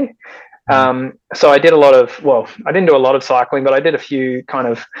for me. So I did I didn't do a lot of cycling, but I did a few kind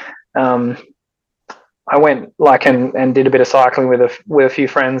of I went and did a bit of cycling with a few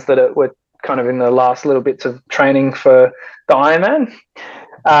friends that were kind of in the last little bits of training for the Ironman.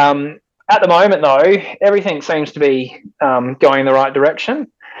 At the moment, though, everything seems to be going in the right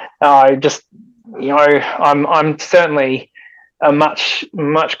direction. I just, I'm certainly a much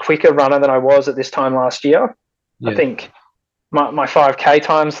quicker runner than I was at this time last year. Yeah. I think my 5K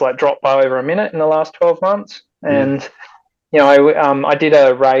times dropped by over a minute in the last 12 months, and I did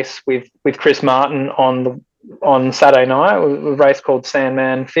a race with Chris Martin on Saturday night, a race called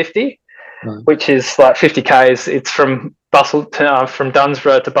Sandman 50, which is like 50 Ks. It's from from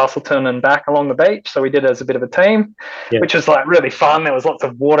Dunsborough to Bustleton and back along the beach. So we did it as a bit of a team, which was really fun. There was lots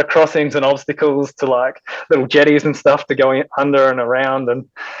of water crossings and obstacles to little jetties and stuff to go under and around. And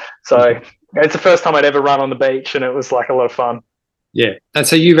so it's the first time I'd ever run on the beach, and it was a lot of fun. Yeah. And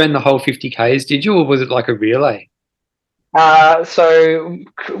so you ran the whole 50 Ks, did you, or was it like a relay? So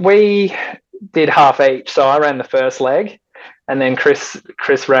we did half each. So I ran the first leg, and then Chris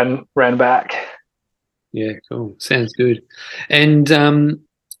ran back. Yeah, cool. Sounds good. And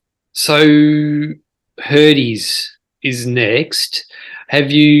so Birdies is next.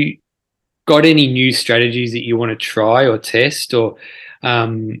 Have you got any new strategies that you want to try or test, or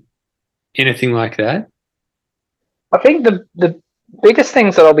anything like that? I think the biggest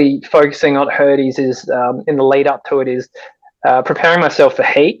things that I'll be focusing on Birdies is in the lead up to it is preparing myself for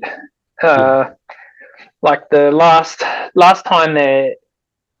heat. Like the last time there,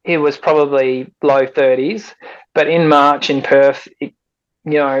 it was probably low 30s, but in March in Perth,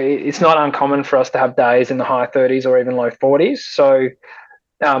 it's not uncommon for us to have days in the high 30s or even low 40s. So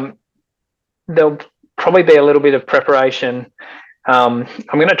there'll probably be a little bit of preparation. I'm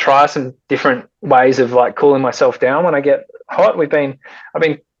going to try some different ways of cooling myself down when I get hot. I've been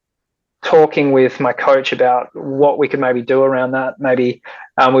talking with my coach about what we could maybe do around that. Maybe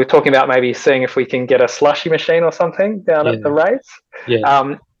we were talking about maybe seeing if we can get a slushy machine or something down at the race.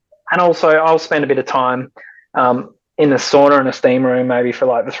 And also I'll spend a bit of time in the sauna and a steam room maybe for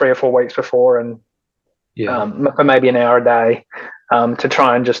like the 3 or 4 weeks before, and for maybe an hour a day, to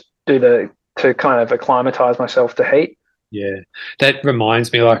try and just to kind of acclimatize myself to heat. Yeah, that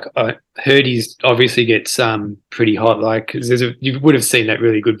reminds me. Like, I heard he's obviously gets pretty hot. Like, you would have seen that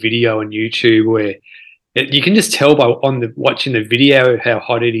really good video on YouTube where you can just tell by watching the video how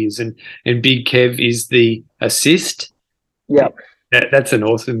hot it is, and Big Kev is the assist. Yeah, that's an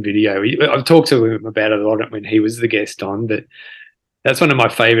awesome video. I've talked to him about it a lot when he was the guest on, but that's one of my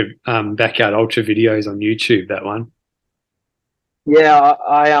favorite backyard ultra videos on YouTube. That one. Yeah,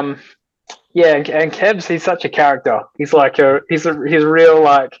 I yeah, and Kev's, he's such a character. He's like he's real,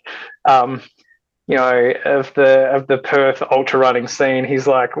 like, you know, of the Perth ultra running scene. He's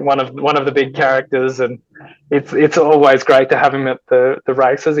like one of the big characters, and it's always great to have him at the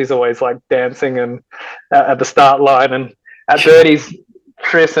races. He's always like dancing and at the start line, and at Birdies,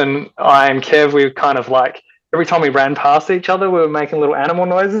 Chris and I and Kev, we were kind of like, every time we ran past each other, we were making little animal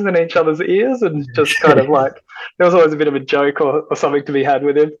noises in each other's ears, and just kind of like, there was always a bit of a joke or something to be had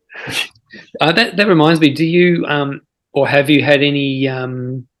with him. That reminds me. Do you or have you had any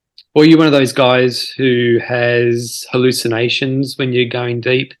or are you one of those guys who has hallucinations when you're going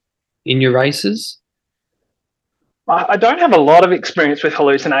deep in your races? I don't have a lot of experience with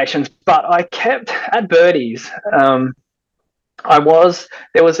hallucinations, but I kept at Birdies. There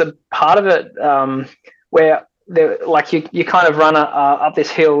was a part of it where like you kind of run up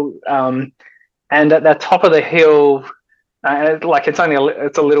this hill, and at the top of the hill, like it's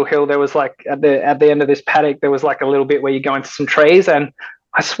a little hill. There was like at the end of this paddock, there was like a little bit where you go into some trees, and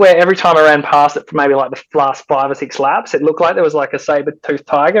I swear every time I ran past it for maybe like the last 5 or 6 laps, it looked like there was like a saber-toothed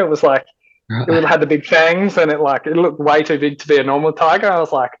tiger. It was like it had the big fangs, and it looked way too big to be a normal tiger. I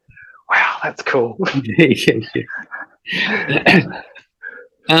was like, wow, that's cool.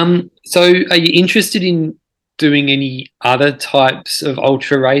 So are you interested in doing any other types of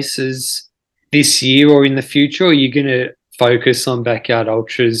ultra races this year or in the future, or are you going to focus on backyard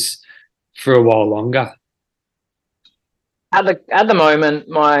ultras for a while longer? At the moment,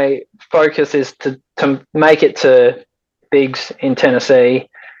 my focus is to make it to Bigs in Tennessee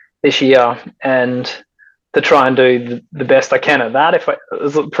this year, and to try and do the best I can at that,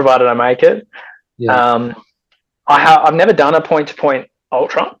 provided I make it. Yeah. I've never done a point-to-point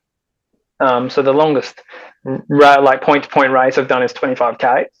ultra, so the longest like point-to-point race I've done is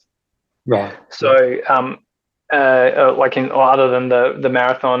 25K. Right. So like other than the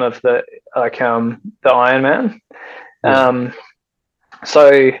marathon of the Ironman. Yeah.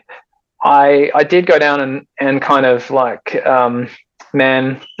 So I did go down and kind of like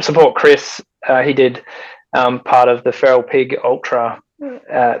support Chris. He did part of the Feral Pig Ultra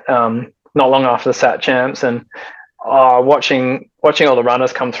at not long after the Sat Champs, and watching all the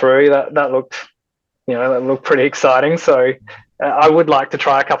runners come through, that looked pretty exciting. So I would like to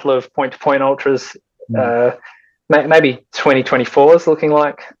try a couple of point-to-point ultras. Maybe 2024 is looking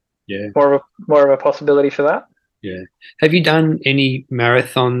like more of a possibility for that. Yeah. Have you done any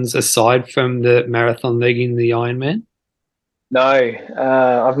marathons aside from the marathon leg in the Ironman? No,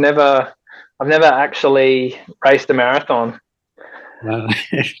 I've never actually raced a marathon.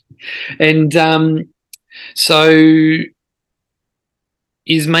 And so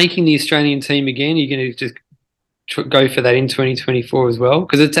is making the Australian team again? Are you going to just go for that in 2024 as well?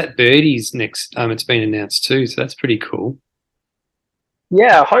 Because it's at Birdies next. It's been announced too, so that's pretty cool.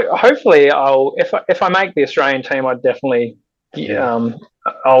 Yeah, hopefully if I make the Australian team, I'd definitely I don't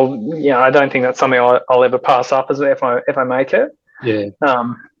think that's something I'll ever pass up as if I make it. Yeah.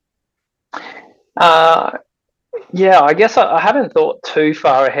 I guess I haven't thought too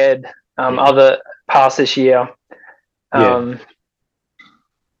far ahead other past this year. Because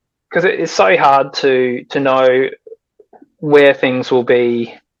it's so hard to know where things will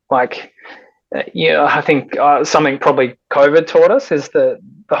be. Like, I think something probably COVID taught us is that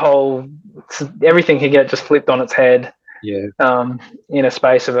everything can get just flipped on its head. Yeah. In a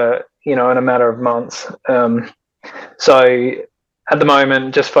space of in a matter of months. So at the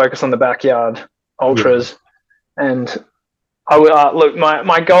moment, just focus on the backyard ultras, and I would look.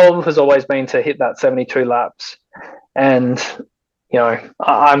 My goal has always been to hit that 72 laps, and I'm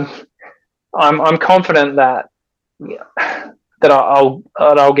confident that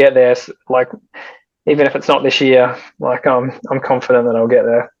I'll get there. Like, even if it's not this year, like I'm confident that I'll get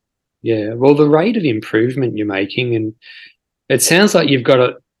there. Yeah, well, the rate of improvement you're making, and it sounds like you've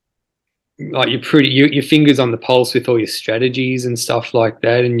got your fingers on the pulse with all your strategies and stuff like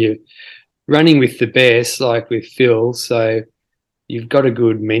that, and you're running with the best, like with Phil. So you've got a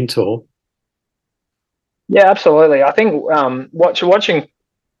good mentor. Yeah, absolutely. I think watching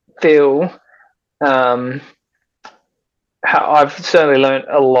Phil, I've certainly learned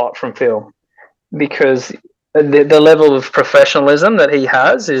a lot from Phil, because the level of professionalism that he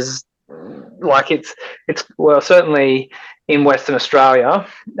has is like it's well, certainly in Western Australia.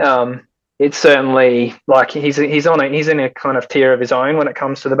 It's certainly like he's in a kind of tier of his own when it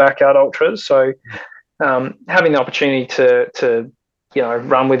comes to the backyard ultras. So having the opportunity to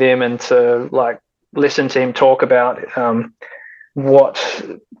run with him and to like listen to him talk about what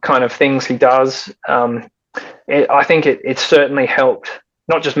kind of things he does, I think it certainly helped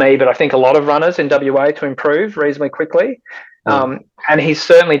not just me, but I think a lot of runners in WA to improve reasonably quickly. Yeah. And he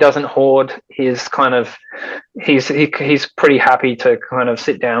certainly doesn't hoard his kind of. He's pretty happy to kind of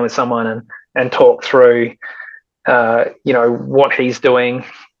sit down with someone and talk through, what he's doing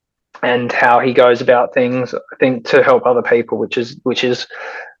and how he goes about things. I think to help other people, which is it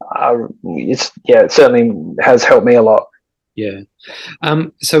certainly has helped me a lot. Yeah.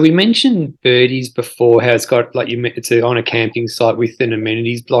 So we mentioned Birdies before, how it's got like it's on a camping site with an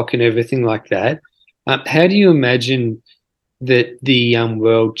amenities block and everything like that. How do you imagine that the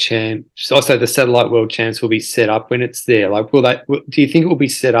world champs, also the satellite world champs, will be set up when it's there? Like, do you think it will be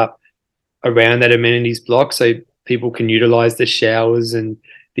set up around that amenities block so people can utilize the showers and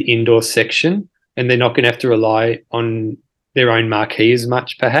the indoor section, and they're not going to have to rely on their own marquee as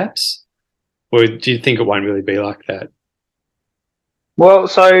much, perhaps? Or do you think it won't really be like that? Well,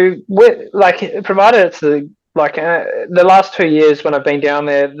 so provided it's the last 2 years when I've been down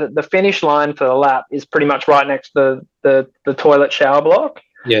there, the finish line for the lap is pretty much right next to the toilet shower block.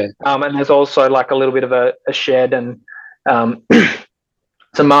 Yeah. And there's also like a little bit of a shed and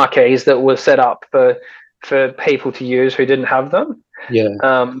some marquees that were set up for people to use who didn't have them. Yeah.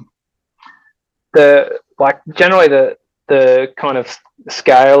 Generally the kind of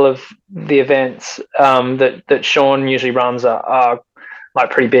scale of the events that Sean usually runs are like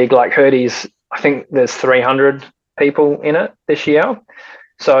pretty big. Like Birdies, I think there's 300 people in it this year.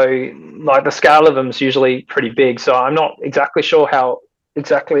 So like the scale of them is usually pretty big. So I'm not exactly sure how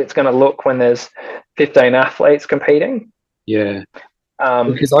exactly it's going to look when there's 15 athletes competing. Yeah.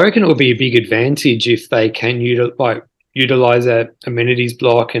 Because I reckon it will be a big advantage if they can utilize that amenities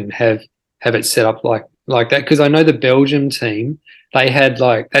block and have it set up like that. Because I know the Belgium team, they had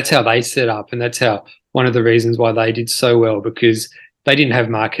that's how they set up, and that's how one of the reasons why they did so well, because they didn't have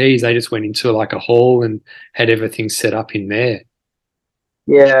marquees. They just went into like a hall and had everything set up in there.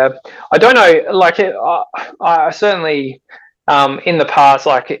 Yeah, I don't know. I certainly in the past,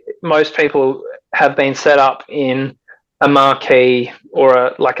 like most people have been set up in a marquee or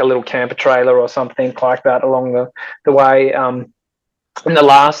a little camper trailer or something like that along the way. In the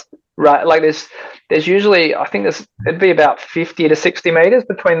last there's usually, I think it'd be about 50 to 60 meters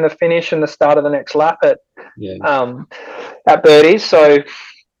between the finish and the start of the next lap at Birdies. So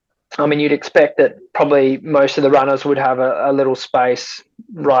I mean, you'd expect that probably most of the runners would have a little space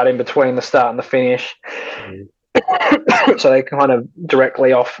right in between the start and the finish. So they kind of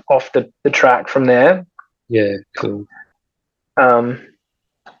directly off the track from there. Yeah, cool. And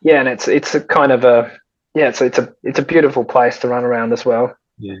it's a kind of it's a beautiful place to run around as well.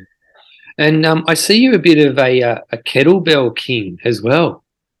 Yeah. And I see you're a bit of a kettlebell king as well.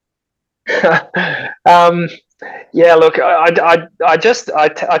 Yeah, look,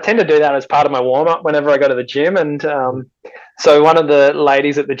 I tend to do that as part of my warm up whenever I go to the gym, and so one of the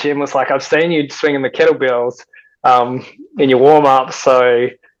ladies at the gym was like, "I've seen you swinging the kettlebells in your warm up, so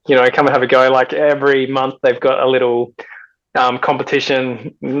come and have a go." Like every month they've got a little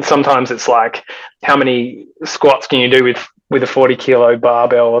competition. Sometimes it's like, how many squats can you do with a 40-kilo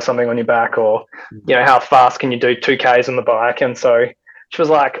barbell or something on your back, or how fast can you do 2Ks on the bike? And so she was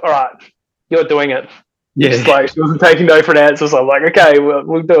like, "All right, you're doing it." Yeah, she wasn't taking no for an answer. So I'm like, okay,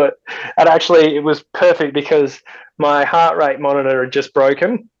 we'll do it. And actually, it was perfect because my heart rate monitor had just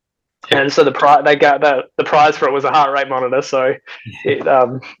broken, and so the prize for it was a heart rate monitor. So it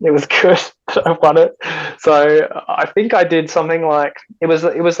was good. I won it. So I think I did something like it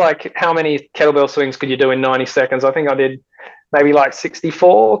was like, how many kettlebell swings could you do in 90 seconds? I think I did maybe like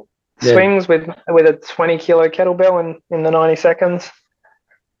 64 swings with a 20-kilo kettlebell in the 90 seconds.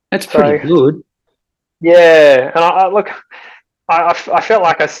 That's pretty good. Yeah, and I felt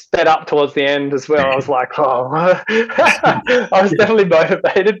like I sped up towards the end as well. I was like, oh, I was definitely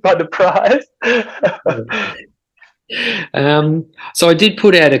motivated by the prize. So I did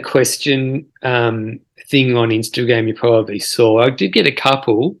put out a question thing on Instagram. You probably saw. I did get a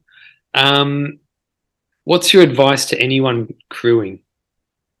couple. What's your advice to anyone crewing?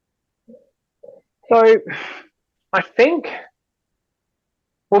 So, I think.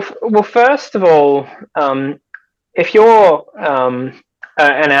 Well, first of all, if you're an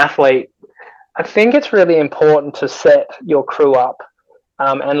athlete I think it's really important to set your crew up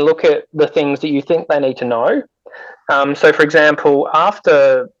and look at the things that you think they need to know. So, for example,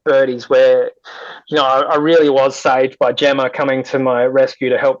 after Birdies, where I really was saved by Gemma coming to my rescue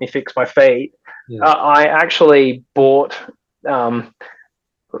to help me fix my feet, I actually bought my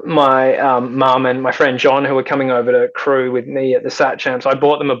mum and my friend John, who were coming over to crew with me at the Sat Champs. I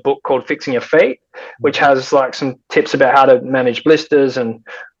bought them a book called Fixing Your Feet, which has like some tips about how to manage blisters and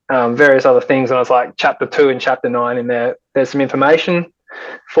various other things. And I was like, chapter 2 and chapter 9 in there. There's some information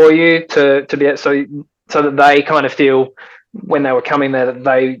for you to be so that they kind of feel when they were coming there that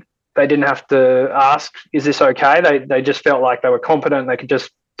they didn't have to ask, is this okay? They just felt like they were competent. They could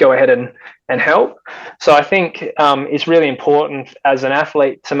just go ahead and help. So I think it's really important as an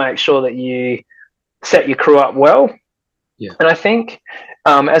athlete to make sure that you set your crew up well. Yeah. And I think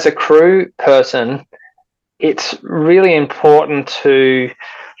as a crew person, it's really important to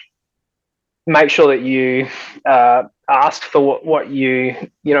make sure that you ask for what the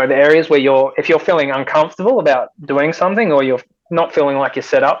areas where if you're feeling uncomfortable about doing something, or you're not feeling like you're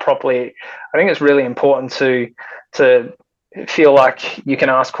set up properly. I think it's really important to feel like you can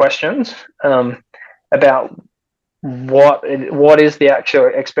ask questions about what is the actual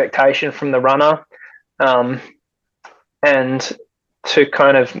expectation from the runner, and to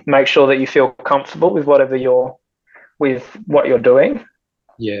kind of make sure that you feel comfortable with what you're doing.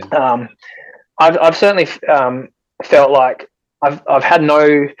 Yeah. I've certainly felt like I've had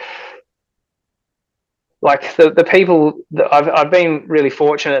no, like the people that I've been really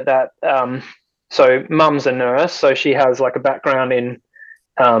fortunate that so mum's a nurse, so she has like a background in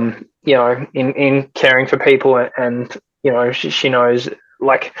in caring for people, and she knows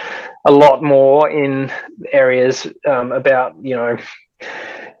like a lot more in areas about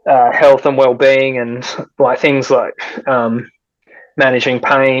health and well-being, and like things like managing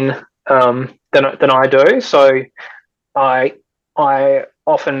pain than I do. So I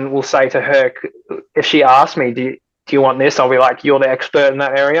often will say to her, if she asks me, do you want this? I'll be like, you're the expert in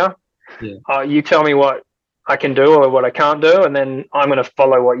that area. Yeah. You tell me what I can do or what I can't do, and then I'm going to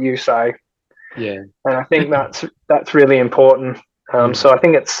follow what you say. Yeah. And I think that's really important. So I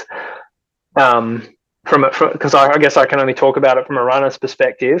think it's because I guess I can only talk about it from a runner's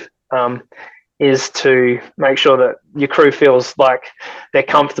perspective, is to make sure that your crew feels like they're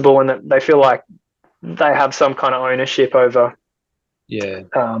comfortable and that they feel like they have some kind of ownership over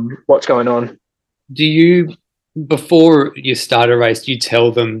what's going on. Do you, before you start a race, do you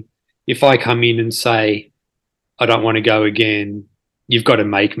tell them, if I come in and say, I don't want to go again, you've got to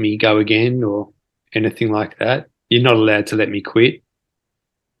make me go again, or anything like that? You're not allowed to let me quit?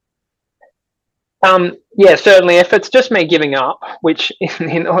 Yeah, certainly. If it's just me giving up, which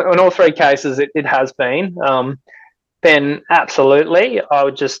in all three cases it has been, then absolutely, I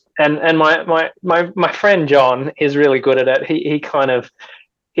would just and my friend John is really good at it. He kind of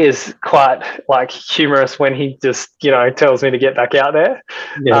is quite like humorous when he just tells me to get back out there.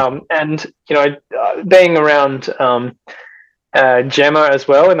 Yeah. And being around Gemma as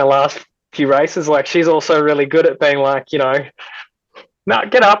well in the last few races, like she's also really good at being like, no,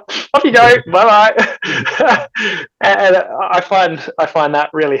 get up, off you go, bye bye. And I find that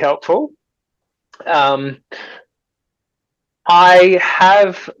really helpful. I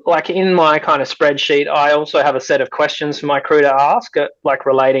have, like, in my kind of spreadsheet, I also have a set of questions for my crew to ask, like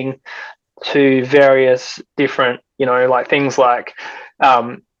relating to various different, like things like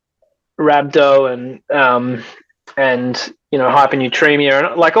rhabdo and hypernatremia,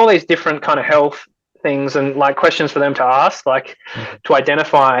 and like all these different kind of health things, and like questions for them to ask, like to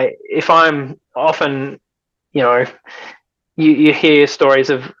identify if I'm often, you hear stories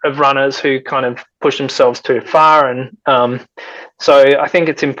of runners who kind of push themselves too far, and so I think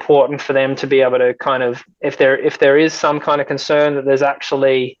it's important for them to be able to kind of, if there is some kind of concern that there's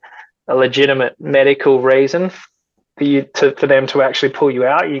actually a legitimate medical reason for them to actually pull you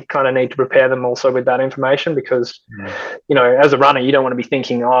out, you kind of need to prepare them also with that information, because as a runner, you don't want to be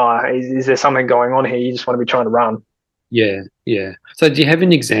thinking, is there something going on here? You just want to be trying to run. Yeah. So do you have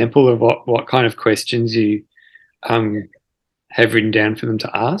an example of what kind of questions you have written down for them to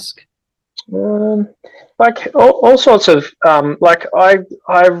ask? Like all sorts of like I've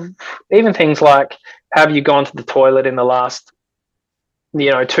even things like, have you gone to the toilet in the last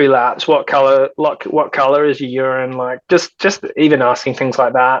 2 laps? What color is your urine? Like just even asking things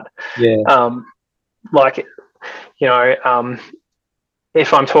like that. Like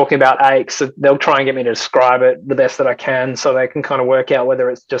if I'm talking about aches, they'll try and get me to describe it the best that I can, so they can kind of work out whether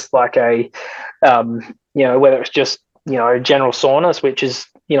it's just like a whether it's just general soreness, which is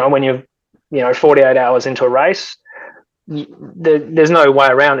when you're 48 hours into a race, there's no way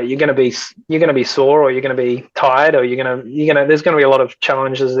around it. You're going to be sore, or you're going to be tired, or there's going to be a lot of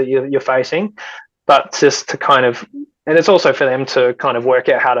challenges that you're facing. But just to kind of, and it's also for them to kind of work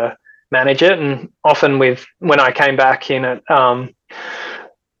out how to manage it. And often when I came back in at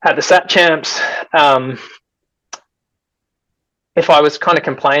the Sat Champs, if I was kind of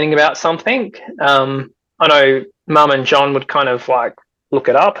complaining about something, I know Mum and John would kind of like look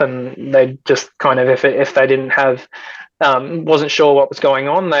it up, and they'd just kind of, if they didn't have, wasn't sure what was going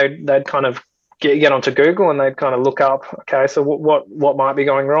on, they'd kind of get onto Google, and they'd kind of look up, okay, so what might be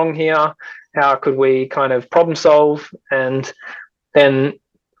going wrong here? How could we kind of problem solve? And then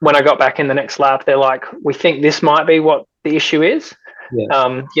when I got back in the next lap, they're like, we think this might be what the issue is.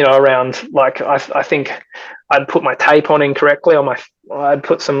 Yeah. Around, like, I think I'd put my tape on incorrectly, I'd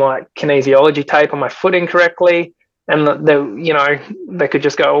put some like kinesiology tape on my foot incorrectly, and they could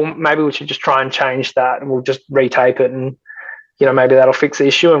just go, well, maybe we should just try and change that, and we'll just retape it, and maybe that'll fix the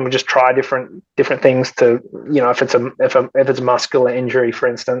issue, and we'll just try different things to, if it's a muscular injury, for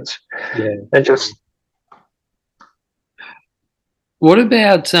instance. Yeah. It just. What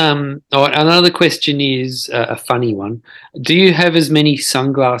about another question is a funny one. Do you have as many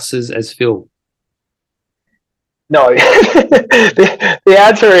sunglasses as Phil? No. The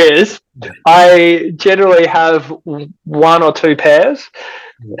answer is I generally have one or two pairs,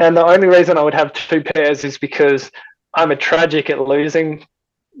 and the only reason I would have two pairs is because I'm tragic at losing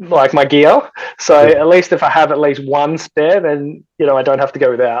like my gear. So at least if I have at least one spare, then I don't have to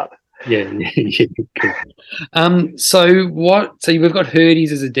go without. Yeah. Cool. So we've got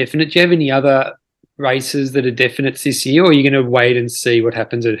Birdies as a definite. Do you have any other races that are definites this year, or are you going to wait and see what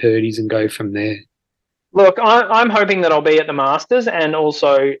happens at Birdies and go from there? Look, I'm hoping that I'll be at the Masters and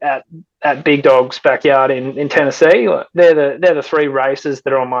also at Big Dog's backyard in Tennessee. They're the three races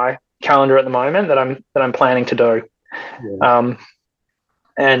that are on my calendar at the moment that I'm planning to do. Yeah.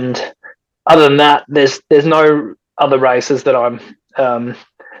 And other than that, there's no other races that I'm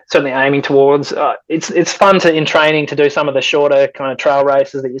certainly aiming towards. It's fun in training to do some of the shorter kind of trail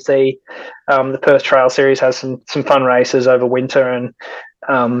races that you see. The Perth Trail Series has some fun races over winter, and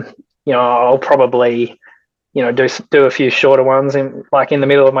I'll probably do a few shorter ones in the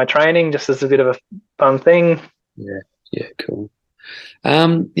middle of my training, just as a bit of a fun thing. Yeah, cool.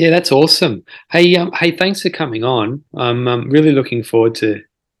 Yeah, that's awesome. Hey, thanks for coming on. I'm really looking forward to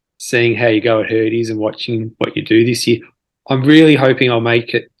seeing how you go at Birdies and watching what you do this year. I'm really hoping I'll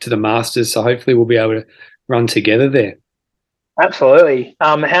make it to the Masters, so hopefully we'll be able to run together there. Absolutely.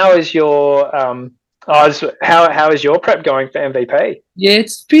 How is your how is your prep going for MVP? Yeah,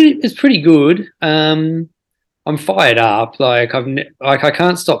 it's pretty good. I'm fired up. I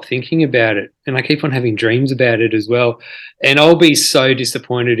can't stop thinking about it, and I keep on having dreams about it as well. And I'll be so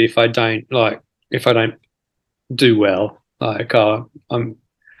disappointed if I don't do well. I'm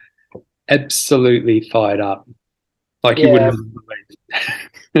absolutely fired up. You wouldn't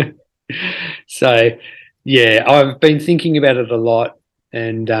believe. So, yeah, I've been thinking about it a lot,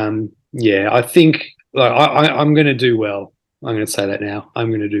 and I think I'm going to do well. I'm going to say that now. I'm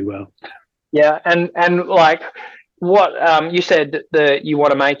going to do well. Yeah, and what you said that you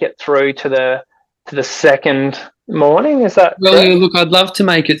want to make it through to the second morning, is that well? Correct? Yeah, look, I'd love to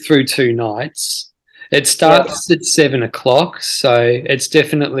make it through 2 nights. It starts at 7:00, so it's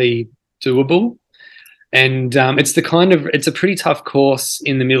definitely doable. And it's a pretty tough course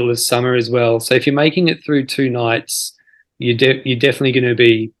in the middle of summer as well. So if you're making it through 2 nights, you're definitely going to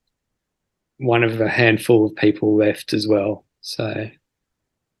be one of a handful of people left as well. So,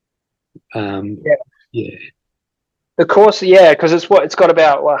 yeah. The course, because it's got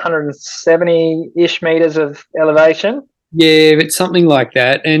about 170-ish meters of elevation. Yeah, it's something like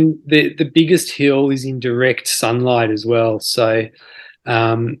that. And the biggest hill is in direct sunlight as well. So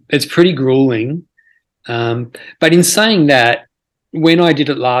it's pretty grueling. But in saying that, when I did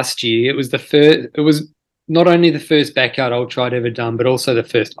it last year, it was not only the first backyard ultra I'd ever done, but also the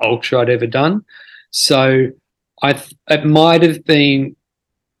first ultra I'd ever done. So it might have been,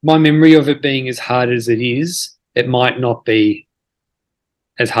 my memory of it being as hard as it is, it might not be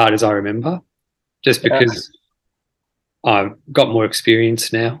as hard as I remember, just because I've got more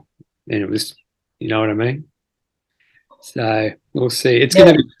experience now, and it was, you know what I mean? So we'll see. It's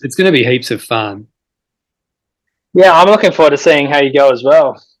gonna be heaps of fun. Yeah, I'm looking forward to seeing how you go as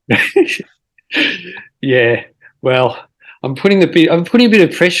well. Yeah, well, I'm putting a bit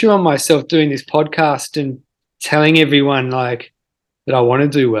of pressure on myself doing this podcast and telling everyone that I want to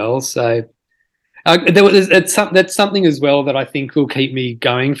do well. So that's something as well that I think will keep me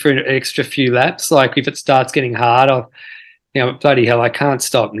going for an extra few laps. If it starts getting hard, bloody hell, I can't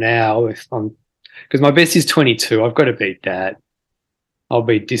stop now. because my best is 22. I've got to beat that. I'll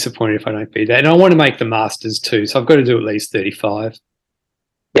be disappointed if I don't beat that. And I want to make the Masters too, so I've got to do at least 35.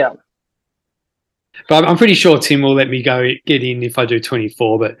 Yeah. But I'm pretty sure Tim will let me get in if I do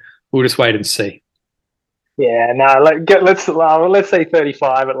 24, but we'll just wait and see. Yeah, no, let's say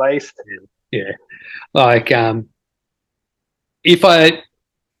 35 at least. Yeah. Like,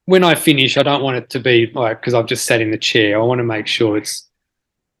 when I finish, I don't want it to be like, because I've just sat in the chair. I want to make sure it's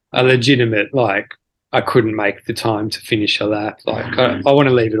a legitimate, like, I couldn't make the time to finish a lap. Like, I want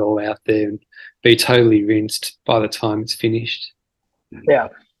to leave it all out there and be totally rinsed by the time it's finished. Yeah.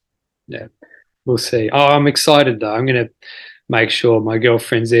 Yeah. We'll see. Oh, I'm excited though. I'm going to make sure my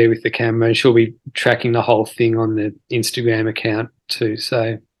girlfriend's there with the camera and she'll be tracking the whole thing on the Instagram account too.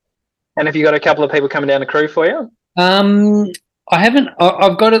 So, and have you got a couple of people coming down the crew for you? I haven't.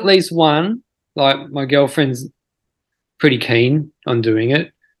 I've got at least one. Like, my girlfriend's pretty keen on doing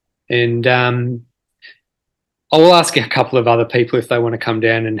it, and I will ask a couple of other people if they want to come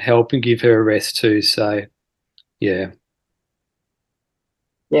down and help and give her a rest too. So, yeah.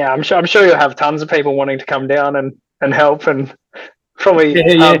 Yeah, I'm sure you'll have tons of people wanting to come down and help, and probably.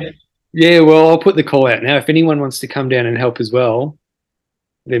 Yeah. Well, I'll put the call out now. If anyone wants to come down and help as well,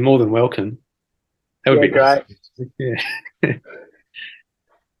 they're more than welcome. That would be great. Awesome. Yeah.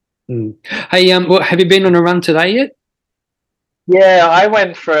 Hey, have you been on a run today yet? Yeah, I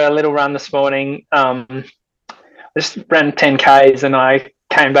went for a little run this morning. Just ran 10Ks and I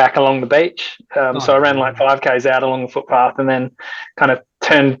came back along the beach. So I ran like 5Ks out along the footpath and then kind of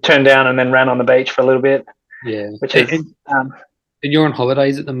turned down and then ran on the beach for a little bit. Yeah. Which is. And you're on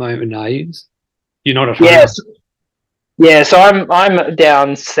holidays at the moment, are you? You're not at home? Yes. Yeah, so I'm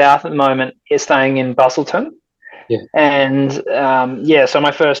down south at the moment, staying in Bustleton. Yeah. And so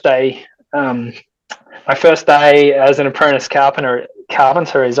my first day as an apprentice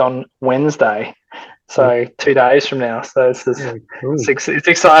carpenter is on Wednesday. So 2 days from now. So it's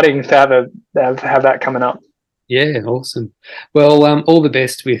exciting to have that coming up. Yeah, awesome. Well, all the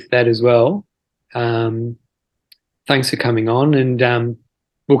best with that as well. Thanks for coming on, and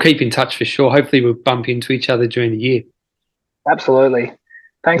we'll keep in touch for sure. Hopefully we'll bump into each other during the year. Absolutely.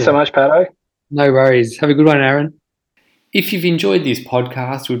 Thanks so much, Pato. No worries. Have a good one, Aaron. If you've enjoyed this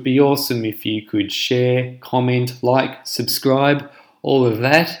podcast, it would be awesome if you could share, comment, like, subscribe, all of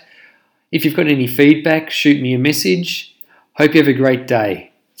that. If you've got any feedback, shoot me a message. Hope you have a great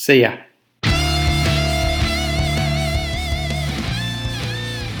day. See ya.